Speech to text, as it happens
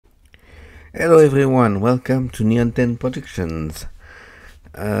Hello everyone, welcome to Nihonten Productions.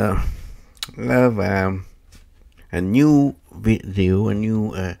 I have a new video, a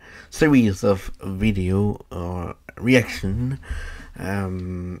new series of video or reaction,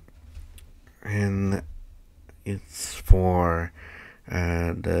 and it's for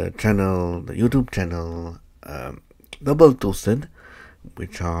the YouTube channel Double Toasted,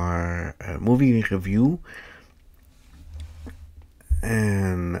 which are a movie review.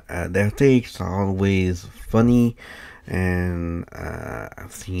 And their takes are always funny, and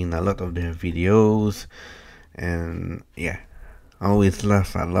I've seen a lot of their videos, and yeah, I always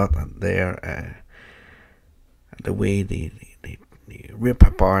laugh a lot at their the way they rip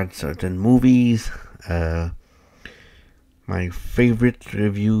apart certain movies. My favorite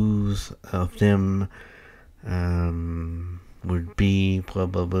reviews of them would be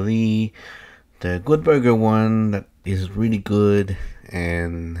probably the Good Burger one that is really good,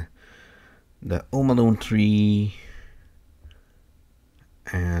 and the Home Alone 3,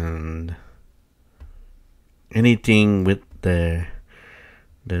 and anything with the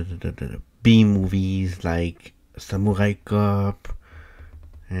B movies like Samurai Cop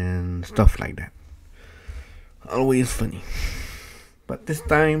and stuff like that. Always funny. But this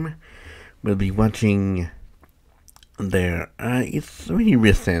time we'll be watching it's really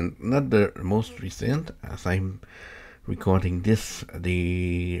recent, not the most recent, as I'm recording this.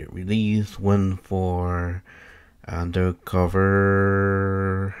 They released one for Undercover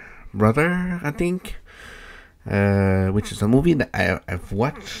Brother, I think, which is a movie that I've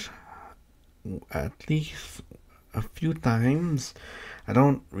watched at least a few times. I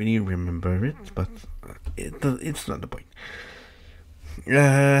don't really remember it, but it's not the point.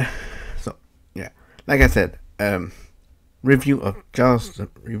 So yeah, like I said, review of Jaws for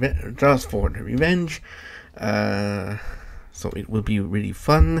the Revenge. So it will be really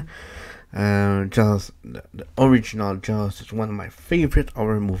fun. Jaws, the original Jaws, is one of my favorite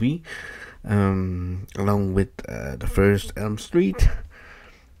horror movie, along with the first Elm Street.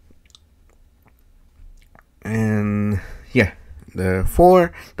 And yeah, the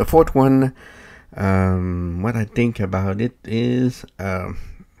fourth one. What I think about it is, I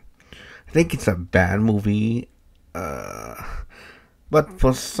think it's a bad movie. But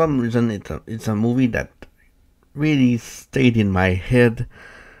for some reason it's a movie that really stayed in my head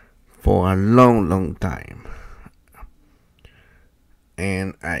for a long time,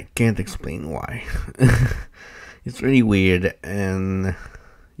 and I can't explain why. It's really weird, and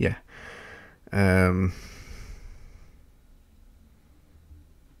yeah, yeah,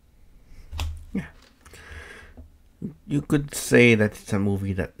 you could say that it's a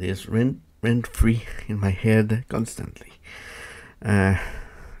movie that is rent-free in my head constantly.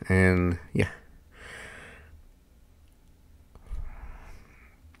 And yeah.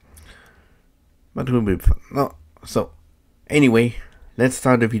 But it will be fun. No, so anyway, let's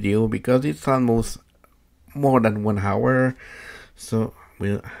start the video because it's almost more than 1 hour. So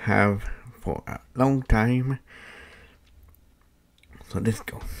we'll have for a long time. So let's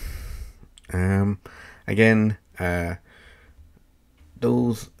go. Again,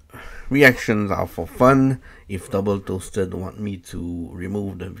 those reactions are for fun. If Double Toasted want me to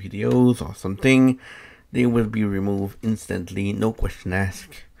remove the videos or something, they will be removed instantly, no question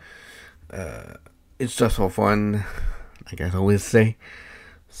asked. It's just for fun, like I always say.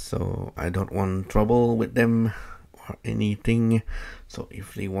 So I don't want trouble with them or anything. So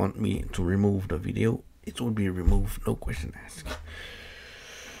if they want me to remove the video, it will be removed, no question asked.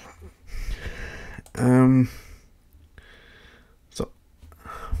 So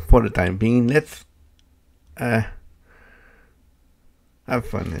for the time being, let's have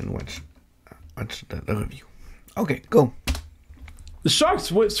fun and watch the review. Okay, go. The shark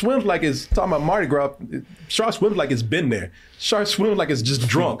swims like it's talking about Mardi Gras. Shark swims like it's been there. Shark swims like it's just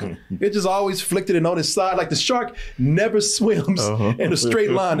drunk. It just always flicked it on its side. Like the shark never swims in a straight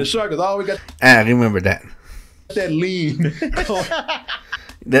line. The shark has always got. I remember that. That lean.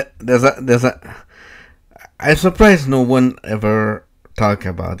 There's a. I'm surprised no one ever talk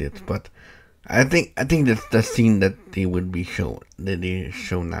about it, but I think that's the scene that they would be shown. That they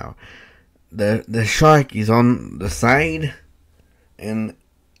show now. The shark is on the side, and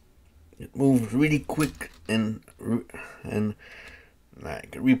it moves really quick and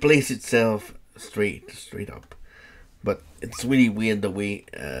like replace itself straight up. But it's really weird the way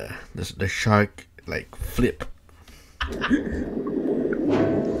the shark like flip.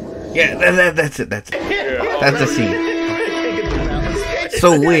 Yeah, that's it. That's the scene.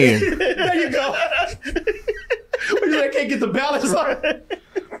 So weird. There you go. I can't get the balance on it.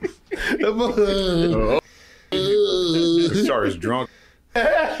 The shark is drunk.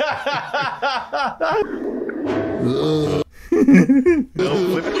 No,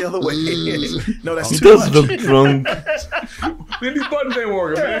 flip it the other way. No, that's He too does much. look drunk. Then these buttons ain't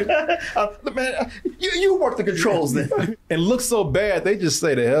working, man. Man, you work the controls then. And look so bad, they just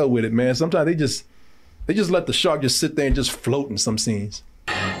say the hell with it, man. Sometimes they just let the shark just sit there and just float in some scenes.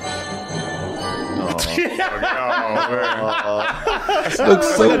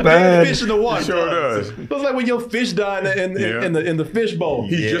 Looks so bad. Fish in the water. Sure does. Looks like when your fish died in the fish bowl.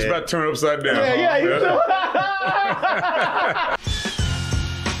 He's just about to turn upside down.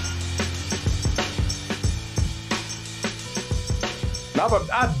 Now,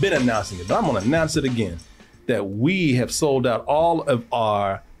 I've been announcing it, but I'm going to announce it again, that we have sold out all of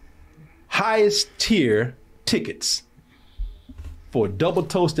our highest tier tickets for Double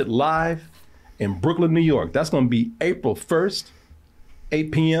Toasted Live in Brooklyn, New York. That's going to be April 1st,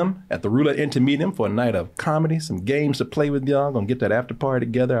 8 p.m. at the Roulette Intermedium for a night of comedy, some games to play with y'all. Going to get that after party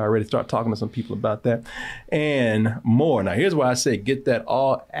together. I already start talking to some people about that and more. Now, here's why I say get that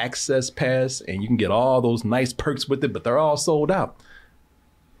all access pass and you can get all those nice perks with it, but they're all sold out.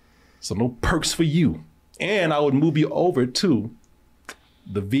 So no perks for you. And I would move you over to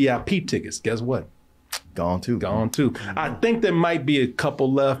the VIP tickets. Guess what? Gone too. Gone too. I think there might be a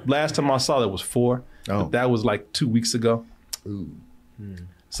couple left. Last time I saw there was 4. Oh. But that was like 2 weeks ago. Ooh.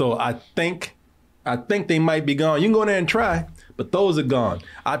 So I think they might be gone. You can go there and try, but those are gone.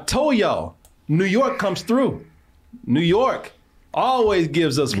 I told y'all, New York comes through. New York always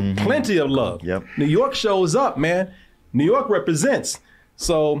gives us plenty of love. Yep. New York shows up, man. New York represents.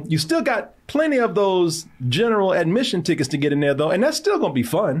 So you still got plenty of those general admission tickets to get in there, though, and that's still going to be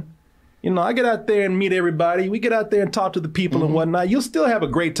fun. You know, I get out there and meet everybody. We get out there and talk to the people and whatnot. You'll still have a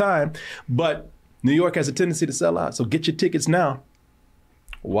great time, but New York has a tendency to sell out. So get your tickets now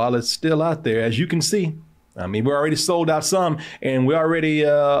while it's still out there. As you can see, I mean, we're already sold out some, and we're already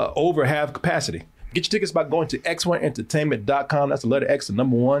over half capacity. Get your tickets by going to x1entertainment.com. That's the letter X, the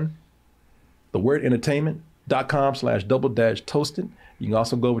number 1, the word entertainment.com/double-toasted. You can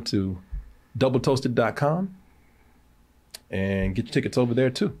also go over to doubletoasted.com and get your tickets over there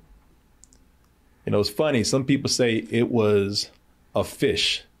too. You know, it's funny. Some people say it was a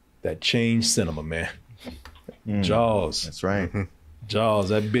fish that changed cinema, man. Jaws. That's right. Jaws,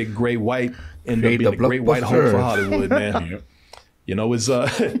 that big great white ended up Create being the a great white hole for blockbuster. Hollywood, man. You know, it's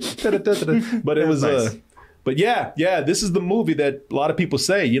but it was Nice. but yeah, this is the movie that a lot of people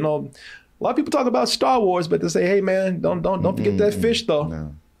say, you know, a lot of people talk about Star Wars, but they say, hey man, don't forget that fish though.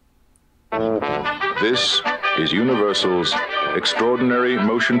 No. This is Universal's extraordinary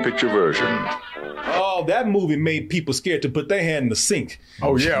motion picture version. Oh, that movie made people scared to put their hand in the sink.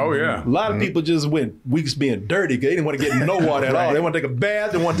 Oh yeah. A lot of people just went weeks being dirty. They didn't want to get no water at all. They want to take a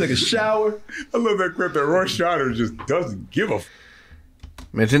bath. They want to take a shower. I love that clip that Roy Scheider just doesn't give a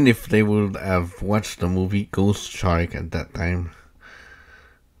Imagine if they would have watched the movie Ghost Shark at that time.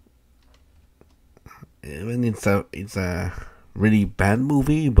 Even it's a really bad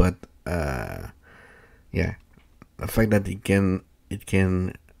movie, but yeah, the fact that it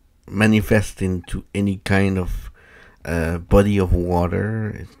can manifest into any kind of body of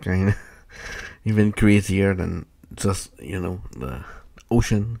water is kind of even crazier than just, you know, the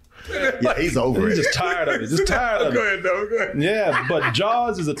ocean. Yeah, he's over He's it. just tired of it. Just tired of Go it. ahead, though. Go ahead. Yeah, but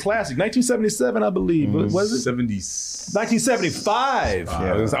Jaws is a classic. 1977, I believe. Was it? 1975.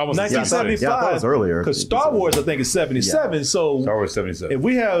 Yeah, it was almost 1975. Yeah, I thought it was earlier. Because Star Wars, I think, is 77. Yeah. So Star Wars 77. if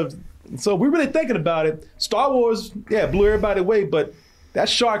we have, so we're really thinking about it. Star Wars, yeah, blew everybody away, but that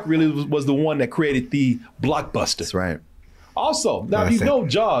shark really was the one that created the blockbuster. That's right. Also, now if you Classic. know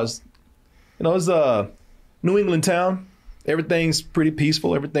Jaws, you know, it's a New England town. Everything's pretty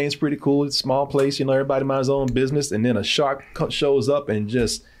peaceful. Everything's pretty cool. It's a small place. You know, everybody minds their own business. And then a shark shows up and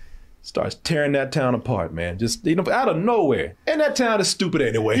just starts tearing that town apart, man. Just, you know, out of nowhere. And that town is stupid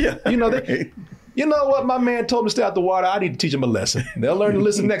anyway. Yeah. You know, you know what? My man told me to stay out the water. I need to teach them a lesson. They'll learn to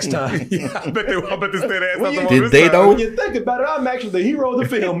listen next time. Yeah, I bet they stay their ass When out you- the Did water they this time. though? When you think about it, I'm actually the hero of the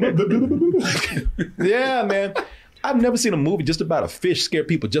film. Yeah, man. I've never seen a movie just about a fish scare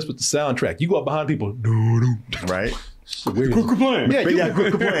people just with the soundtrack. You go up behind people. Right? Quit playing. Yeah, Yeah,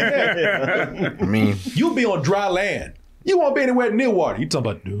 good point. I mean, you'll be on dry land. You won't be anywhere near water. You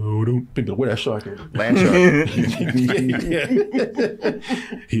talking about people where that shark is. Land shark.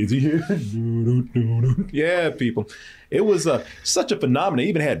 Is he here? Yeah, people. It was such a phenomenon. It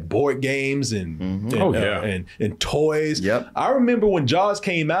even had board games and Oh, yeah. and toys. Yep. I remember when Jaws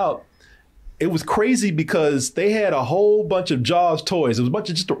came out. It was crazy because they had a whole bunch of Jaws toys. It was a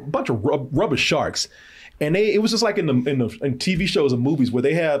bunch of rubber sharks. And it was just like in TV shows and movies where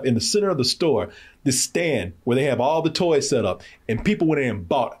they have in the center of the store this stand where they have all the toys set up, and people went in and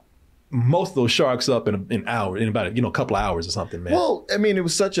bought most of those sharks up in an hour, in about a couple of hours or something, man. Well, I mean, it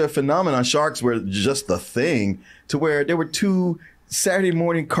was such a phenomenon. Sharks were just the thing to where there were 2 Saturday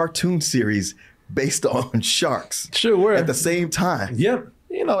morning cartoon series based on sharks. Sure were. At the same time. Yep.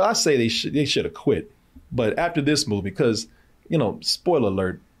 I say they should have quit. But after this movie, because, spoiler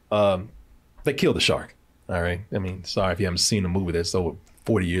alert, they killed the shark. All right. I mean, sorry if you haven't seen a movie that's over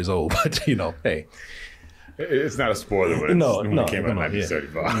 40 years old, but hey. It's not a spoiler, but No, it came out in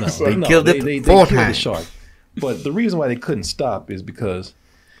 1975. No, So- They killed it they 4 killed the times. shark. But the reason why they couldn't stop is because,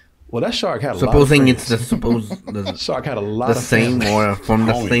 well, that shark had a Supposing lot of it's the the shark had a lot the of same family. or from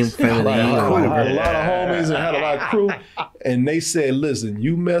the same family Had or a whatever. lot of homies and had a lot of crew. And they said, listen,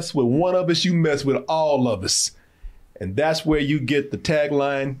 you mess with one of us, you mess with all of us. And that's where you get the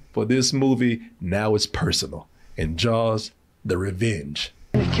tagline for this movie, Now It's Personal. And Jaws, The Revenge.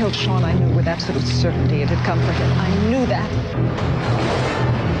 When it killed Sean, I knew with absolute certainty it had come for him. I knew that.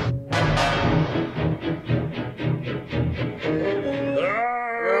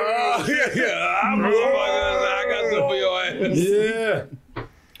 I got something for your ass. Yeah.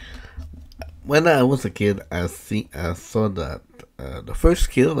 When I was a kid, I saw that the first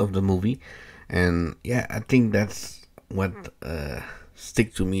kill of the movie, and yeah, I think that's what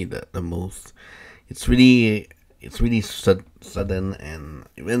stick to me the most. It's really sudden, and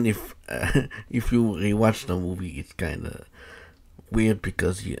even if you rewatch the movie, it's kind of weird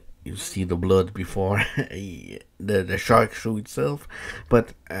because you see the blood before the shark show itself,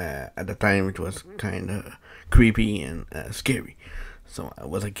 but at the time it was kind of creepy and scary. So I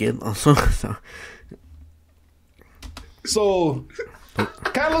was a kid also. So,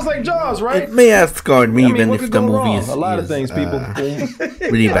 kind of looks like Jaws, right? It may have scarred me, even what if could the go movie wrong? is A lot of things, people.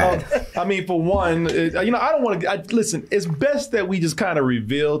 really bad. I mean, for one, I don't want to. Listen, it's best that we just kind of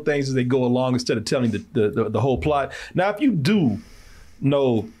reveal things as they go along instead of telling the whole plot. Now, if you do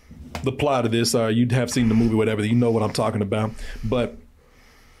know the plot of this, or you have seen the movie, whatever, you know what I'm talking about. But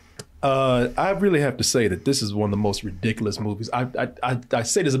I really have to say that this is one of the most ridiculous movies. I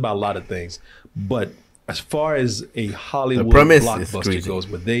say this about a lot of things, but as far as a Hollywood premise is blockbuster crazy. goes,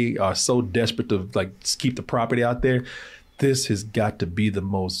 where they are so desperate to keep the property out there, this has got to be the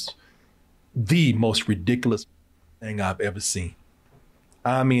most ridiculous thing I've ever seen.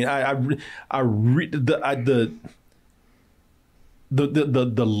 I mean, the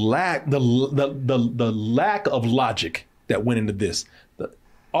lack of logic that went into this,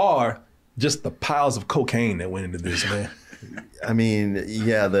 are just the piles of cocaine that went into this, man. I mean,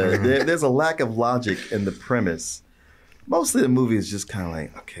 yeah, there's a lack of logic in the premise. Most of the movie is just kind of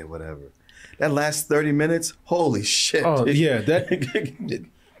like, okay, whatever. That last 30 minutes, holy shit. Oh, yeah.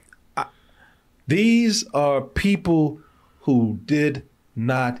 These are people who did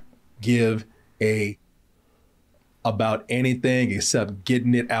not give a about anything except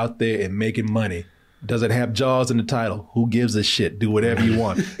getting it out there and making money. Does it have Jaws in the title? Who gives a shit? Do whatever you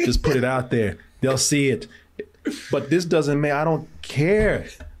want. Just put it out there. They'll see it. But this doesn't mean I don't care.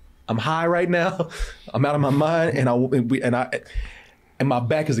 I'm high right now. I'm out of my mind, and my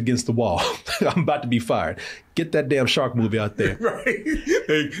back is against the wall. I'm about to be fired. Get that damn shark movie out there. Right.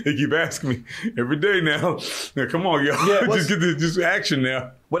 They keep asking me every day now. Now, come on, y'all. Yeah, just get this action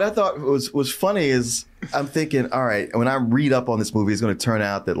now. What I thought was funny is I'm thinking, all right, when I read up on this movie, it's going to turn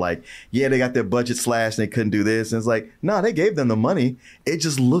out that they got their budget slashed and they couldn't do this. And it's like, no, they gave them the money. It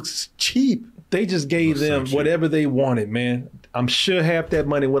just looks cheap. They just gave them whatever they wanted, man. I'm sure half that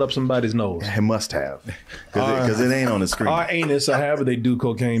money went up somebody's nose. It must have, because it ain't on the screen. Or anus, or however they do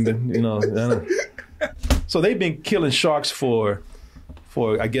cocaine, but So they've been killing sharks for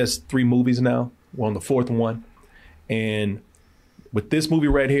I guess 3 movies now. We're on the 4th one, and with this movie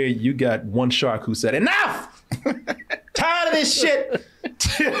right here, you got one shark who said, "Enough! Tired of this shit.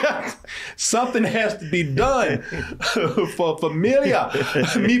 Something has to be done for familia,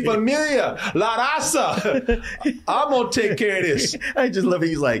 mi familia, la raza. I'm gonna take care of this." I just love it.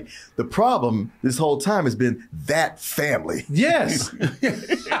 He's like, the problem this whole time has been that family. Yes,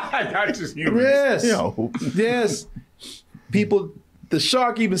 Not just humans. yes, You know. yes. People, the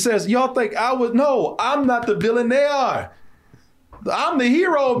shark even says, "Y'all think I would?" No, I'm not the villain. They are. I'm the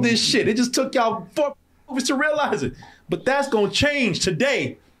hero of this shit. It just took y'all 4 movies to realize it. But that's going to change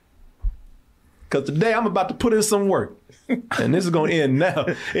today. Because today I'm about to put in some work. And this is going to end now.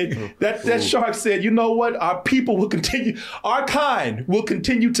 That shark said, you know what? Our people will continue, our kind will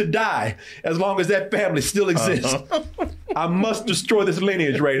continue to die as long as that family still exists. I must destroy this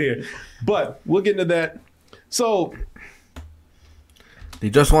lineage right here. But we'll get into that. So They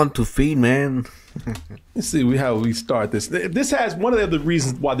just want to feed, man. let's see how we start this. This has one of the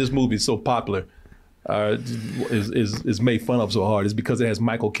reasons why this movie is so popular. is made fun of so hard is because it has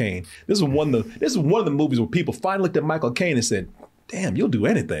Michael Caine. This is one of the movies where people finally looked at Michael Caine and said, "Damn, you'll do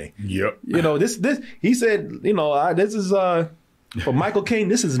anything." Yep. You know, this he said, you know, this is for Michael Caine.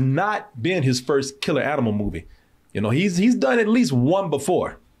 This has not been his first killer animal movie. You know, he's done at least one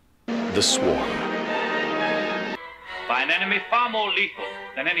before. The Swarm. By an enemy far more lethal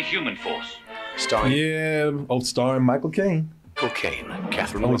than any human force. Starring Michael Caine. Cocaine.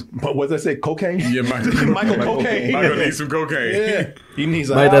 Catherine. What did I say? Cocaine? Yeah, Michael. Michael Cocaine. Michael needs some cocaine. Yeah, he needs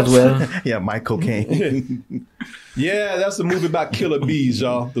a Might house. as well. Yeah, Michael Caine. Yeah, that's a movie about killer bees,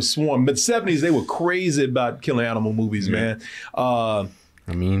 y'all. The Swarm. But 70s, they were crazy about killer animal movies, man. I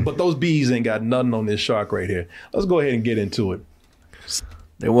mean, But those bees ain't got nothing on this shark right here. Let's go ahead and get into it.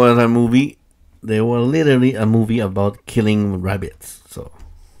 there was a movie. There was literally a movie about killing rabbits.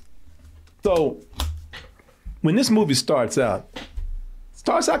 So, when this movie starts out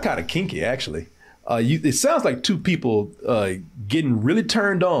kind of kinky, actually. It sounds like two people getting really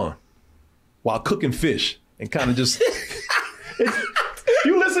turned on while cooking fish and kind of just...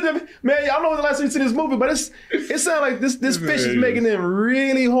 You listen to me, man. I don't know when the last time you see this movie, but it sounds like this fish is making them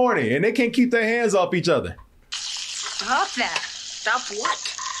really horny, and they can't keep their hands off each other. Stop that. Stop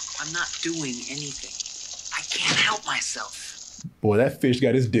what? I'm not doing anything. I can't help myself. Boy, that fish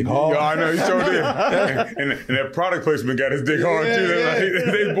got his dick hard. Yeah, I know, he sure did. and that product placement got his dick hard, too.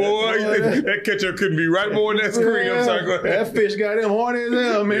 That ketchup couldn't be right more than that screen. I'm sorry, go ahead. That fish got him horny as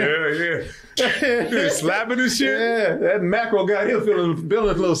hell, man. Yeah. Slapping his shit. Yeah, that mackerel got him feeling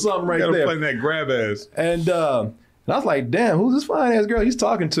a little something right Gotta there. play that grab ass. And I was like, damn, who's this fine ass girl he's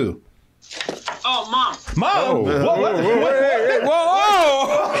talking to? Oh, Mom. Mom!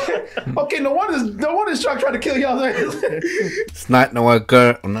 Whoa! Okay, no wonder this truck tried to kill y'all. It's Night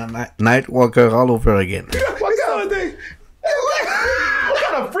Walker all over again. What kind of thing? What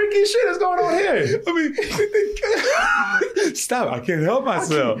kind of freaky shit is going on here? I mean, stop! I can't help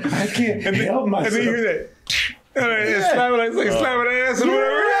myself. I can't help myself. And then you hear that. Slap it like slapping ass or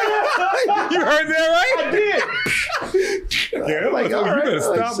whatever. You heard that, right? I did. Yeah, Like, you all right, better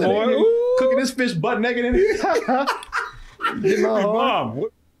like, stop, sitting boy. here Ooh. Cooking this fish butt naked in here. Getting all Hey, hard. Mom,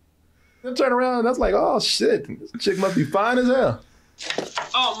 what? Then turn around, that's like, oh shit, this chick must be fine as hell.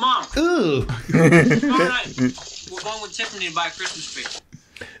 Oh, Mom. Ugh. All right. We're going with Tiffany to buy a Christmas tree.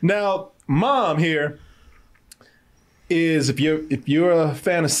 Now, Mom here is if you're a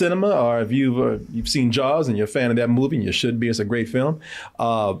fan of cinema or if you've seen Jaws and you're a fan of that movie, and you should be, it's a great film.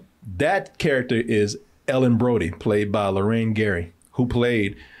 That character is Ellen Brody, played by Lorraine Gary, who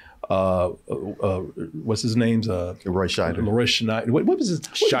played what's his name's Roy Scheider. Roy Schneider. What was his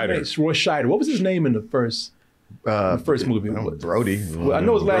Scheider. Roy Scheider. What was his name in the first movie? Brody. Well, I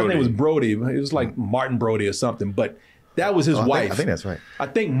know his last name was Brody. It was like Martin Brody or something, but that was his wife. I think that's right. I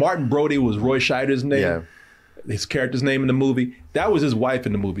think Martin Brody was Roy Scheider's name. Yeah. His character's name in the movie. That was his wife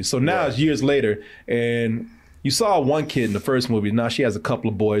in the movie. So now it's years later, and you saw one kid in the first movie. Now she has a couple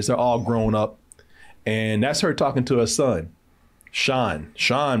of boys. They're all grown up. And that's her talking to her son, Sean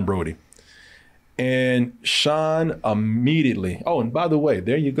Brody. And Sean immediately, oh, and by the way,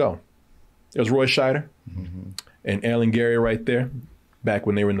 there you go. There's Roy Scheider and Ellen Gary right there, back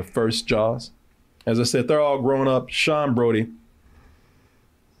when they were in the first Jaws. As I said, they're all grown up. Sean Brody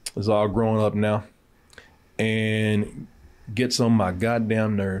is all grown up now and gets on my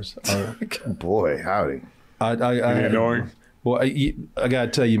goddamn nerves. Boy, howdy. I annoying? Boy, I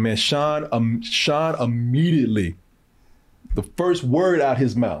gotta tell you, man, Sean immediately, the first word out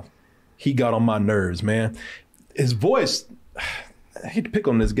his mouth, he got on my nerves, man. His voice, I hate to pick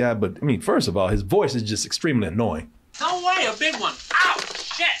on this guy, but I mean, first of all, his voice is just extremely annoying. No way, a big one. Ow,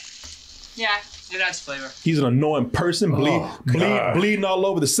 shit. Yeah, it adds flavor. He's an annoying person, bleeding all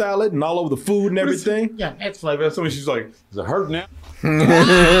over the salad and all over the food and everything. Yeah, that's flavor. That's when she's like, "Does it hurt now?" I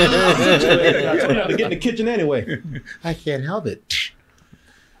told you not to get in the kitchen anyway. I can't help it.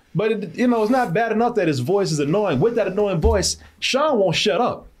 But it's not bad enough that his voice is annoying. With that annoying voice, Sean won't shut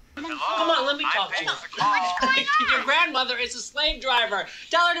up. Come on, let me talk to you. Your grandmother is a slave driver.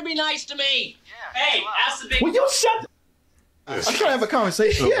 Tell her to be nice to me. Yeah. Hey, ask the big... Will you shut... I'm trying to have a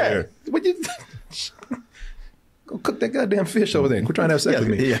conversation over here. Would you... Go cook that goddamn fish over there and quit trying to have sex with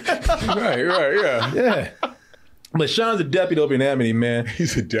me. Yeah. Right, yeah. Yeah. But Sean's a deputy over in Amity, man.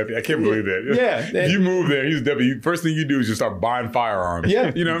 He's a deputy. I can't believe that. Yeah. If you move there, he's a deputy. First thing you do is just start buying firearms.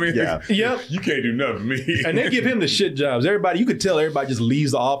 Yeah. You know what I mean? Yeah. Yep. You can't do nothing for me. And they give him the shit jobs. Everybody, you could tell everybody just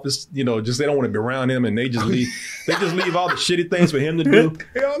leaves the office, just they don't want to be around him and they just leave. They just leave all the shitty things for him to do.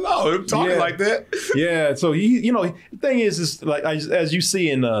 Hell no, I'm talking like that. Yeah, so the thing is like as you see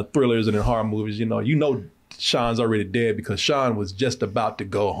in thrillers and in horror movies, Sean's already dead because Sean was just about to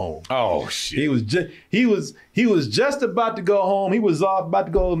go home. Oh shit! He was just about to go home. He was about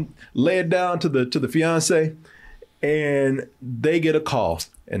to go lay it down to the fiance, and they get a call.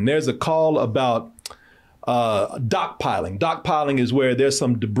 And there's a call about dock piling. Dock piling is where there's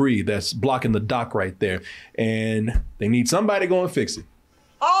some debris that's blocking the dock right there, and they need somebody to go and fix it.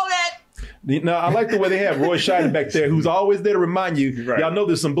 Hold it. Now, I like the way they have Roy Scheider back there, who's always there to remind you, y'all know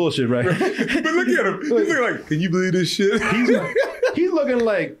there's some bullshit, right? But look at him. He's looking like, can you believe this shit? He's looking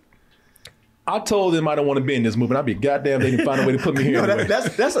like, I told them I don't want to be in this movie, and I'd be goddamn they didn't find a way to put me here. No,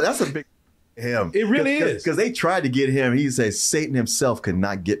 that's a big him. It really is. Because they tried to get him. He says Satan himself could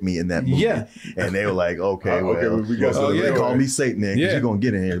not get me in that movie. Yeah. And they were like, okay, well, we got they call me Satan then, because you're going to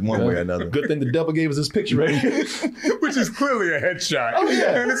get in here one way or another. Good thing the devil gave us this picture, right? Which is clearly a headshot. Oh,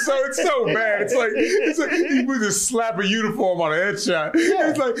 yeah. And it's so bad. It's like he would just slap a uniform on a headshot. Yeah.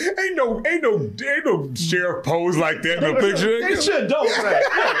 It's like ain't no sheriff pose like that in the picture. They should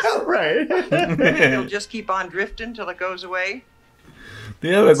don't, right? It'll just keep on drifting till it goes away. They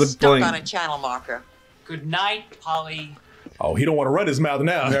have a good Stuck point. on a channel marker. Good night, Polly. Oh, he don't want to run his mouth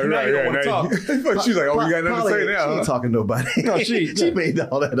now. Yeah, Now he don't want to talk. She's like, oh, you got nothing to say now. She ain't talking to nobody. No, she made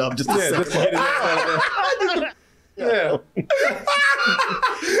all that up just to say. Just to get it out. Yeah.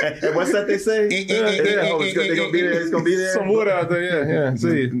 And what's that they say? It's gonna be there. It's gonna be there. Some wood out there. Yeah.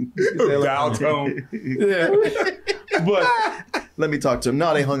 See. Dial tone. Yeah. But let me talk to him.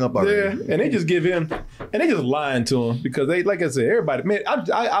 No, they hung up already. yeah, and they just give him, and they just lying to him because they, like I said, everybody. Man,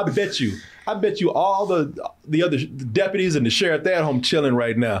 I bet you all the other deputies and the sheriff, they're at home chilling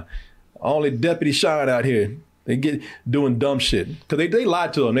right now. Only Deputy Sean out here. They get doing dumb shit because they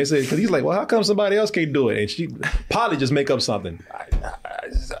lied to him. They say because he's like, well, how come somebody else can't do it? And she probably just make up something.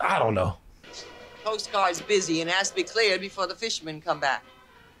 I don't know. Coast Guard's busy and has to be cleared before the fishermen come back.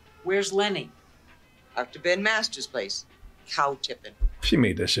 Where's Lenny? Up to Ben Master's place. Cow tipping. She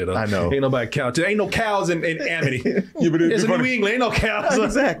made that shit up. I know. Ain't nobody cow. Ain't no cows in Amity. Yeah, but It's in New England. Ain't no cows.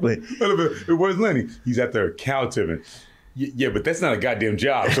 Exactly. Where's Lenny? He's out there cow tipping. Yeah, but that's not a goddamn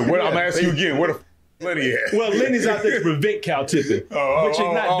job. So what? I'm gonna ask you again. Where the Lenny at? Well, Lenny's out there to prevent cow tipping, which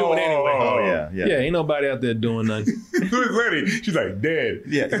he's not doing anyway. Oh, yeah. Yeah, ain't nobody out there doing nothing. Who's Lenny? She's like dead.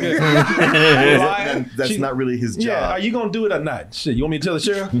 Yeah. That's not really his job. Yeah, are you gonna do it or not? Shit, you want me to tell the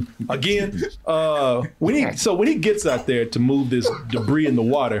sheriff again? When he gets out there to move this debris in the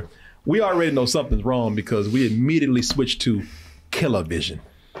water, we already know something's wrong because we immediately switch to killer vision.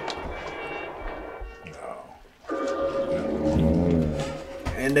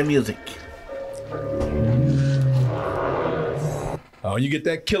 And the music. Oh, you get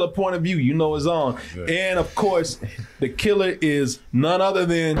that killer point of view, you know it's on. Yeah. And of course, the killer is none other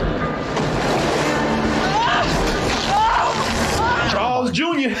than Charles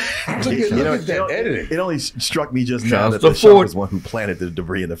Jr. It only struck me just now Charles that the shark was one who planted the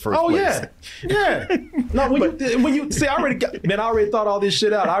debris in the first place. Yeah. No, when you see, I already thought all this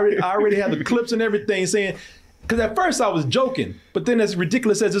shit out. I already had the clips and everything saying, because at first I was joking, but then as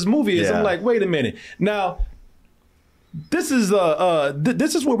ridiculous as this movie is, I'm like, wait a minute. Now, this is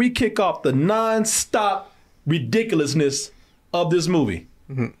where we kick off the non-stop ridiculousness of this movie.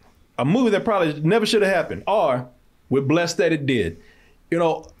 Mm-hmm. A movie that probably never should have happened, or we're blessed that it did. You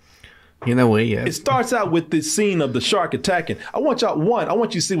know, in a way, yeah. It starts out with this scene of the shark attacking. I want you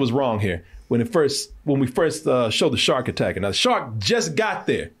to see what's wrong here. When we first show the shark attacking. Now the shark just got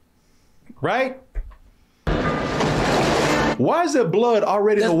there, right? Why is there blood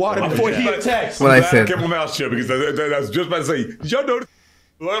already in the water before he attacks? What I said. I kept my mouth shut because I was just about to say, did y'all know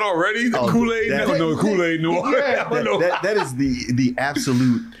blood already? The Kool-Aid? No, Kool-Aid. No. Yeah, that is the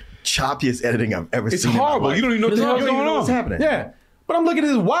absolute choppiest editing I've ever seen. It's horrible. You don't even know what's happening. Yeah. But I'm looking at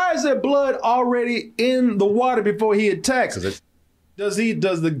this. Why is there blood already in the water before he attacks? Does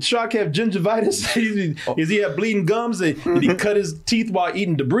the shark have gingivitis? Is he have bleeding gums? Did he cut his teeth while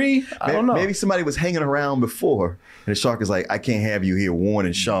eating debris? I don't know. Maybe somebody was hanging around before. And the shark is like, I can't have you here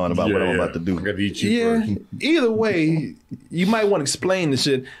warning Sean about what I'm about to do. I'm going to eat you first. Either way, you might want to explain the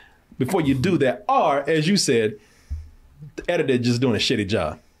shit before you do that. Or, as you said, the editor just doing a shitty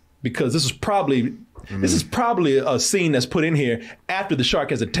job. Because this is probably a scene that's put in here after the shark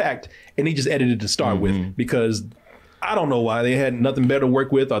has attacked, and he just edited to start with. Because I don't know why. They had nothing better to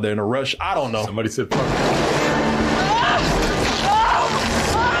work with. Are they in a rush? I don't know. Somebody said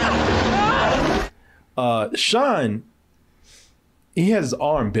Sean, he has his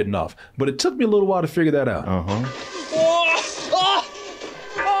arm bitten off, but it took me a little while to figure that out. Oh,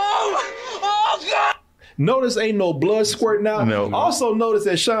 God! Notice ain't no blood squirting out. No. Also notice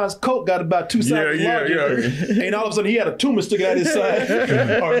that Sean's coat got about 2 sizes larger. And all of a sudden he had a tumor sticking out his side.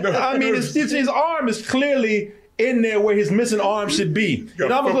 I mean, his arm is clearly in there where his missing arm should be.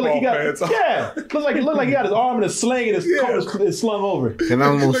 It almost look like he got, look like he got his arm in a sling and his coat is slung over. You can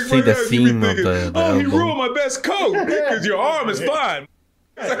almost see the seam of the oh, he elbow. ruined my best coat because your arm is fine.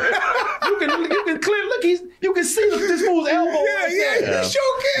 You can clearly look. You can see this fool's elbow. Yeah,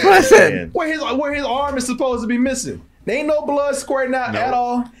 sure can. Listen, Where his arm is supposed to be missing. There ain't no blood squirting out at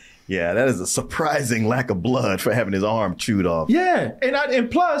all. Yeah, that is a surprising lack of blood for having his arm chewed off. Yeah, and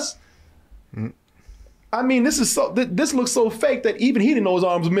plus, I mean, this looks so fake that even he didn't know his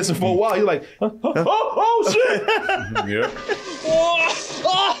arm was missing for a while. He's like, oh shit. Yeah.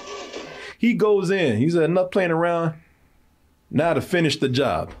 He goes in. He's enough playing around. Now to finish the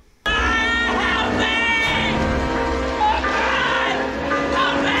job.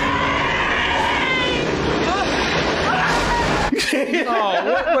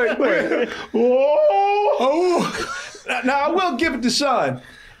 Wait. Oh. Now I will give it to Sean.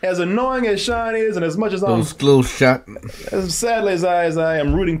 As annoying as Sean is, and as much as those close shot. As sadly as I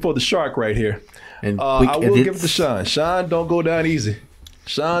am rooting for the shark right here, and I will give it to Sean. Sean, don't go down easy.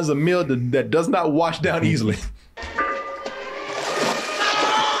 Sean's a meal that does not wash down easily.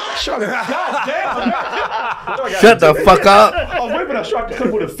 Shark, God damn, man. Shut the fuck up. I was waiting for that shark to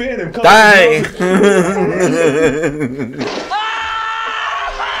come with a fin and come. Die.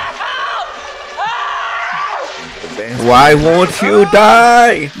 Why won't you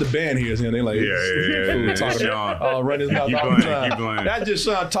die? The band here is here. They like, Sean. Run his mouth. Keep playing. That's just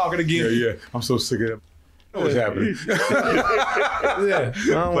Sean talking again. Yeah. I'm so sick of that. What's happening? Yeah.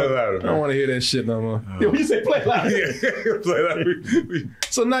 I don't want to hear that shit no more. When you say play loud. Play loud.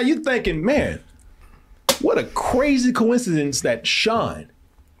 So now you're thinking, man, what a crazy coincidence that Sean,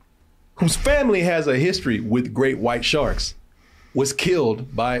 whose family has a history with great white sharks, was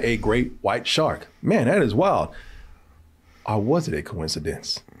killed by a great white shark. Man, that is wild. Or was it a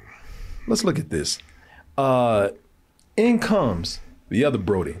coincidence? Let's look at this. In comes the other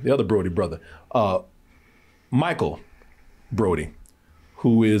Brody brother, Michael Brody,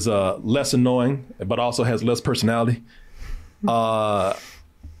 who is less annoying, but also has less personality. When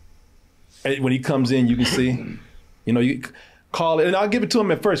he comes in, you can see, you call it, and I'll give it to him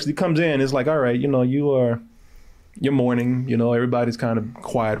at first. He comes in, it's like, all right, you're mourning, everybody's kind of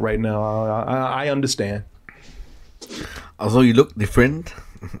quiet right now. I understand. Also, you look different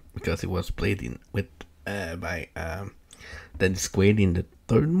because it was played by Dennis Quaid in the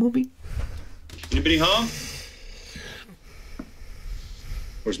third movie. Anybody home?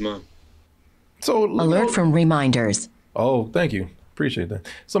 Where's Mom? So alert from reminders. Oh, thank you. Appreciate that.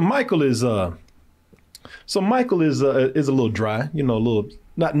 So Michael is a little dry, a little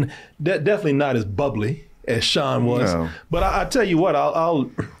definitely not as bubbly as Sean was. No. But I tell you what,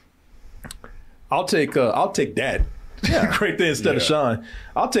 I'll take that right there instead of Sean.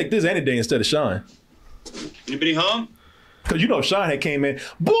 I'll take this any day instead of Sean. Anybody home? Because Sean had came in.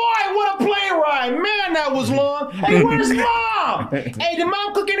 Boy, what a plane ride. Man, that was long. Hey, where's Mom? Hey, did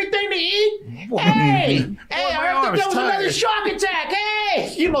Mom cook anything to eat? Hey, I think there was another shark attack.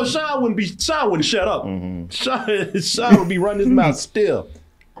 Hey. Sean wouldn't shut up. Mm-hmm. Sean would be running his mouth still.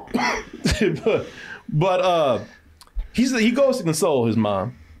 but he goes to console his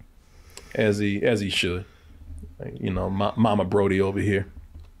mom as he should. Mama Brody over here.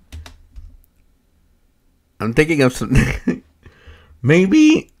 I'm thinking of something.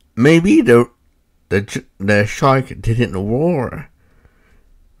 maybe the shark didn't roar.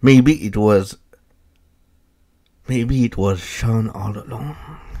 Maybe it was Sean all along.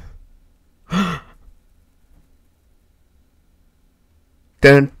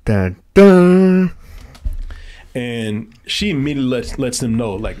 Dun dun dun. And she immediately lets him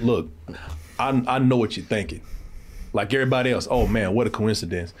know, like, look, I know what you're thinking. Like everybody else, oh man, what a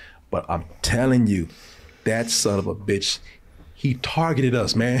coincidence. But I'm telling you, that son of a bitch, he targeted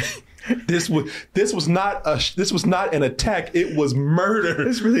us, man. This was not an attack. It was murder.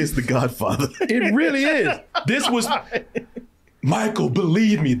 This really is The Godfather. It really is. This was Michael.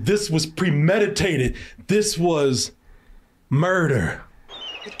 Believe me, this was premeditated. This was murder.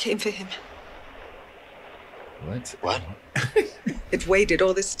 It came for him. What? It waited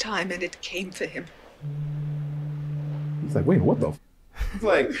all this time and it came for him. He's like, wait, what the?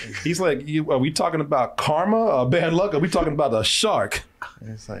 He's like, are we talking about karma or bad luck? Are we talking about a shark?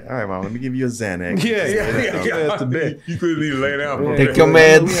 It's like, all right, Mom, let me give you a Xanax. Yeah. You couldn't even lay down. Take your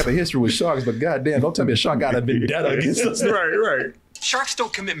meds. We have a history with sharks, but goddamn, don't tell me a shark got a vendetta against us. Right. Sharks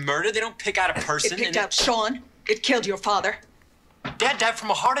don't commit murder. They don't pick out a person. It picked out Sean. It killed your father. Dad died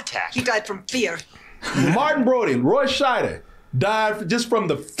from a heart attack. He died from fear. Martin Brody, Roy Scheider, died just from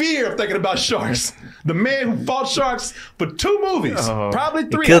the fear of thinking about sharks. The man who fought sharks for 2 movies, probably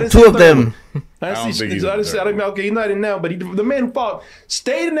 3. He killed 2 of them. Okay, he's not in now, but the man who fought,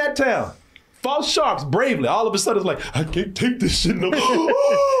 stayed in that town, fought sharks bravely. All of a sudden, it's like, I can't take this shit no.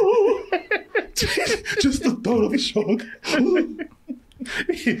 Just the thought of a shark.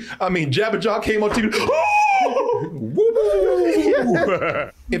 I mean, Jabba Jaw came on TV.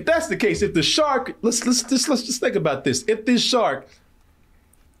 If that's the case, if the shark, let's just think about this. If this shark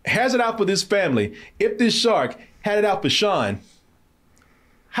has it out for this family, if this shark had it out for Sean,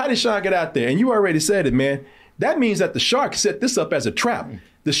 how did Sean get out there? And you already said it, man. That means that the shark set this up as a trap.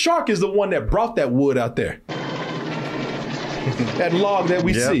 The shark is the one that brought that wood out there. That log that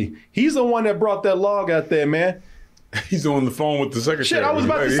we see. He's the one that brought that log out there, man. He's on the phone with the secretary. Shit, I was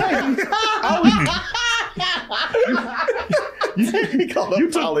about to say. You took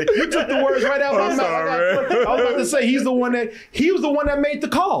the words right out of my mouth. I was about to say he was the one that made the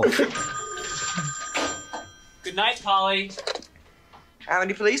call. Good night, Polly.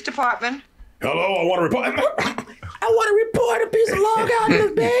 County Police Department. Hello, I want to report. I want to report a piece of log out in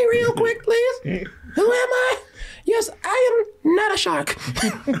the bay real quick, please. Who am I? Yes, I am not a shark.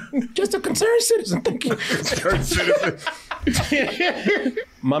 Just a concerned citizen. Thank you.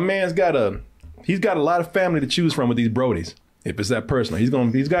 My man's got a lot of family to choose from with these Brodies. If it's that personal, he's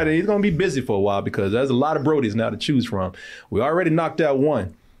gonna be busy for a while because there's a lot of Brodies now to choose from. We already knocked out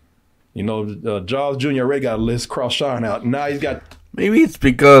one. You know, Jaws Jr. already got a list cross Sean out. Now he's got. Maybe it's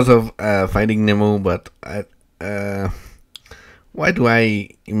because of Finding Nemo, but why do I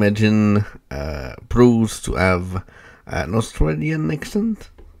imagine Bruce to have an Australian accent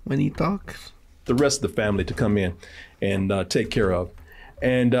when he talks? The rest of the family to come in and take care of.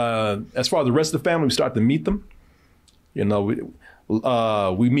 And as far as the rest of the family, we start to meet them. You know,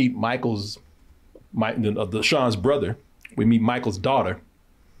 we meet Sean's brother. We meet Michael's daughter,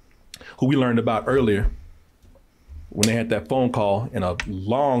 who we learned about earlier when they had that phone call and a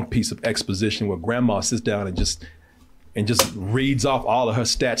long piece of exposition where grandma sits down and just reads off all of her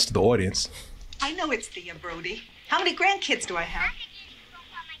stats to the audience. I know it's Thea Brody. How many grandkids do I have?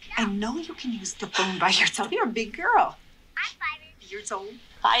 I know you can use the phone by yourself. You're a big girl. I'm 5 years old.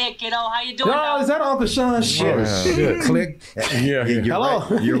 Hiya, kiddo. How you doing? No, is that Uncle Sean? Shit. Click. Yeah. Hello.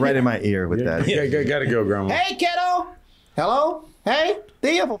 Right. You're right in my ear with that. Yeah, gotta go, Grandma. Hey, kiddo. Hello. Hey,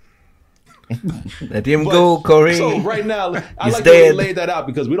 Thea. Let him go, Corey. So right now, I He's like dead. to lay that out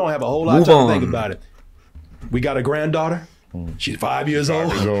because we don't have a whole lot of time to think about it. We got a granddaughter. She's 5 years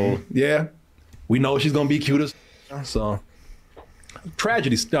old. Yeah. We know she's gonna be cute as so.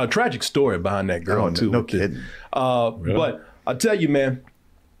 Tragic story behind that girl too. No kidding. Really? But I tell you, man,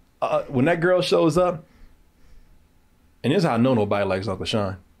 when that girl shows up, and this is how I know nobody likes Uncle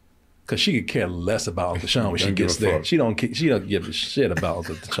Sean, because she could care less about Uncle Sean when she gets there. Fuck. She don't give a shit about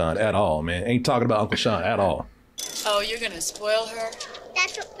Uncle Sean at all, man. Ain't talking about Uncle Sean at all. Oh, you're gonna spoil her?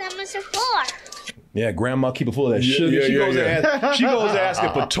 That's what grandmas are for. Yeah, grandma keep it full of that sugar. She goes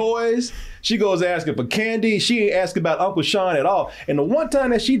asking for toys. She goes asking for candy. She ain't asking about Uncle Sean at all. And the one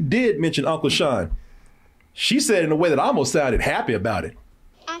time that she did mention Uncle Sean, she said it in a way that almost sounded happy about it.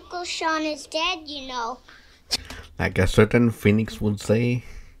 Uncle Sean is dead, you know. Like a certain Phoenix would say,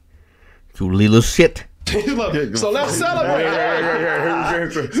 "You little shit." So let's celebrate.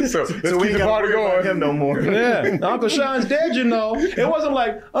 So let's keep the party going. Him no more. Yeah, Uncle Sean's dead, you know. It wasn't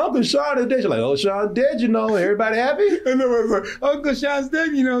like Uncle Sean is dead. You're like, oh, Sean's dead, you know. Everybody happy? And then it was like, Uncle Sean's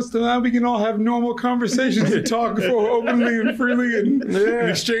dead, you know. So now we can all have normal conversations and talk openly and freely and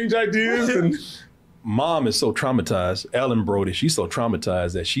exchange ideas. And Mom is so traumatized. Ellen Brody, she's so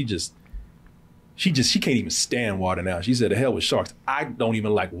traumatized that she can't even stand water now. She said, "The hell with sharks. I don't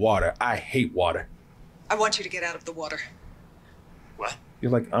even like water. I hate water." I want you to get out of the water. What?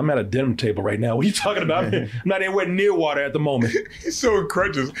 You're like, I'm at a dinner table right now. What are you talking about? I'm not anywhere near water at the moment. He's so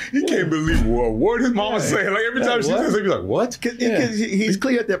incredulous. He can't believe what his mama's saying. Like every time she says it, he's like, what? Because he's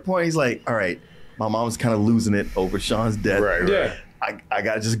clear at that point. He's like, all right, my mom's kind of losing it over Sean's death. Right. Yeah. I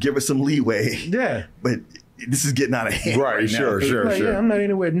got to just give her some leeway. Yeah. But this is getting out of hand. Right, sure. Yeah, I'm not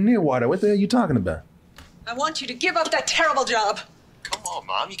anywhere near water. What the hell are you talking about? I want you to give up that terrible job. Come on,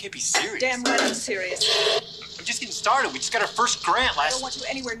 Mom. You can't be serious. Damn right I'm serious. We're just getting started. We just got our first grant I don't want you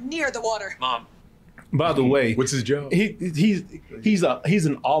anywhere near the water. Mom. By the way, what's his job? He's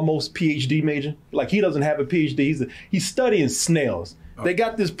an almost PhD major. Like he doesn't have a PhD. He's studying snails. Oh. They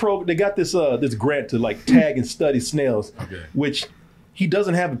got this this grant to like tag and study snails, which he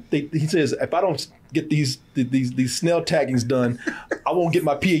doesn't have. He says if I don't get these snail taggings done, I won't get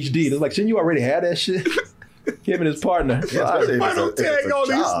my PhD. It's like, shouldn't you already have that shit? Him and his partner. Why don't tag all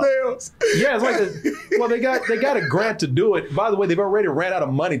these snails? Yeah, it's like they got a grant to do it. By the way, they've already ran out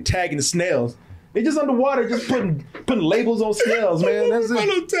of money tagging the snails. They just underwater, just putting labels on snails, man. That's I it.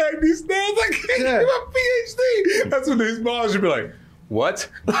 don't tag these snails. I can't get my PhD. That's what these moms should be like. What?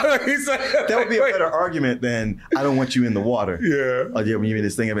 He said, that would be a better argument than I don't want you in the water. Yeah. Oh, yeah, you mean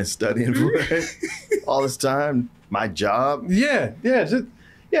this thing I've been studying for all this time? My job? Yeah. He's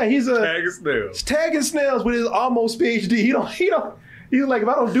tagging snails with his almost PhD. He's like, if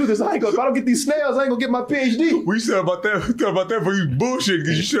I don't do this, if I don't get these snails, I ain't gonna get my PhD. We said about that for you bullshit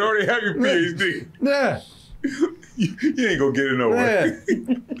because you should already have your PhD. Yeah. You ain't gonna get it nowhere.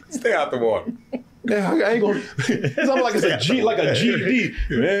 Yeah. Stay out the water. Yeah, I ain't gonna. It's almost like it's a GED.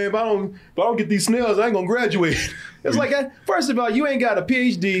 Man, if I don't get these snails, I ain't gonna graduate. It's like, first of all, you ain't got a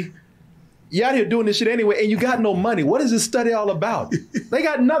PhD. You out here doing this shit anyway, and you got no money. What is this study all about? They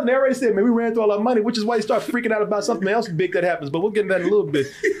got nothing. They already said, man, we ran through all our money, which is why you start freaking out about something else big that happens. But we'll get into that in a little bit.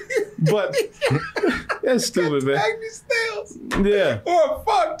 But that's stupid, man. Tag these snails. Yeah. Or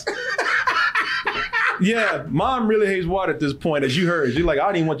fucked. Yeah, mom really hates water at this point, as you heard. She's like, I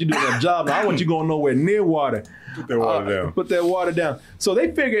don't even want you doing that job. I don't want you going nowhere near water. Put that water down. Put that water down. So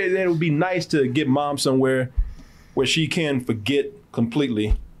they figured that it would be nice to get mom somewhere where she can forget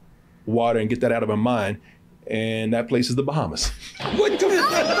completely water and get that out of her mind. And that place is the Bahamas. What the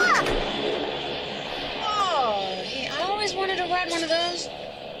fuck? Oh, hey, I always wanted to ride one of those.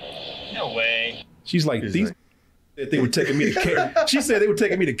 No way. She's like, they were taking me to she said they were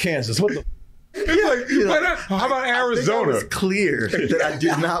taking me to Kansas. What the? It's like, how about Arizona? It's clear that I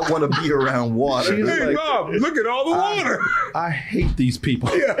did not want to be around water. Hey, Mom, look at all the water. I hate these people.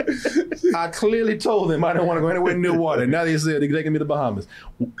 Yeah. I clearly told them I didn't want to go anywhere near water. Now they said they're taking me to the Bahamas.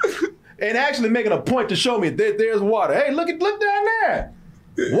 And actually making a point to show me that there's water. Hey, look down there.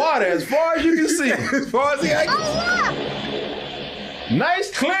 Water as far as you can see. As far as the eye can see.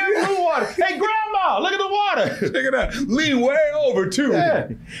 Nice, clear blue water. Hey, Grandma, look at the water. Check it out. Lean way over, too. Yeah.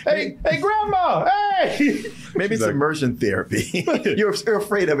 Hey, Grandma, hey. Maybe it's immersion therapy. You're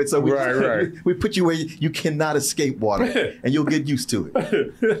afraid of it, so we put you where you cannot escape water, and you'll get used to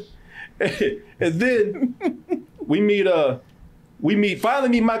it. And then we finally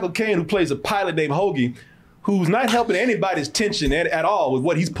meet Michael Caine, who plays a pilot named Hoagie, who's not helping anybody's tension at all with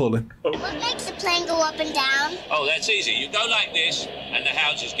what he's pulling. What makes the plane go up and down? Oh, that's easy. You go like this, and the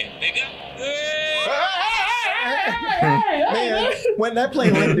houses get bigger. Man, when that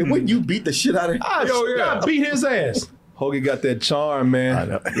plane landed, wouldn't you beat the shit out of him? I beat his ass. Hoagie got that charm,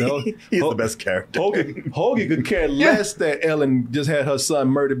 man. I know. He's the best character. Hoagie could care less that Ellen just had her son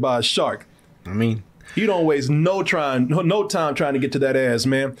murdered by a shark. I mean, he don't waste no time trying to get to that ass,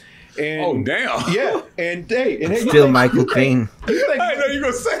 man. And, oh, damn. Yeah. And still Michael Caine. I know you're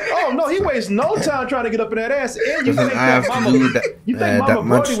going to say. Oh, no, he wastes no time trying to get up in that ass. And you think that Mama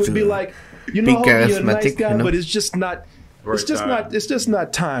Brody would be like, you know, Hoagie's a nice guy, but it's just not, it's just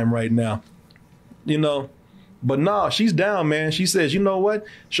not time right now. You know? But no, she's down, man. She says, you know what?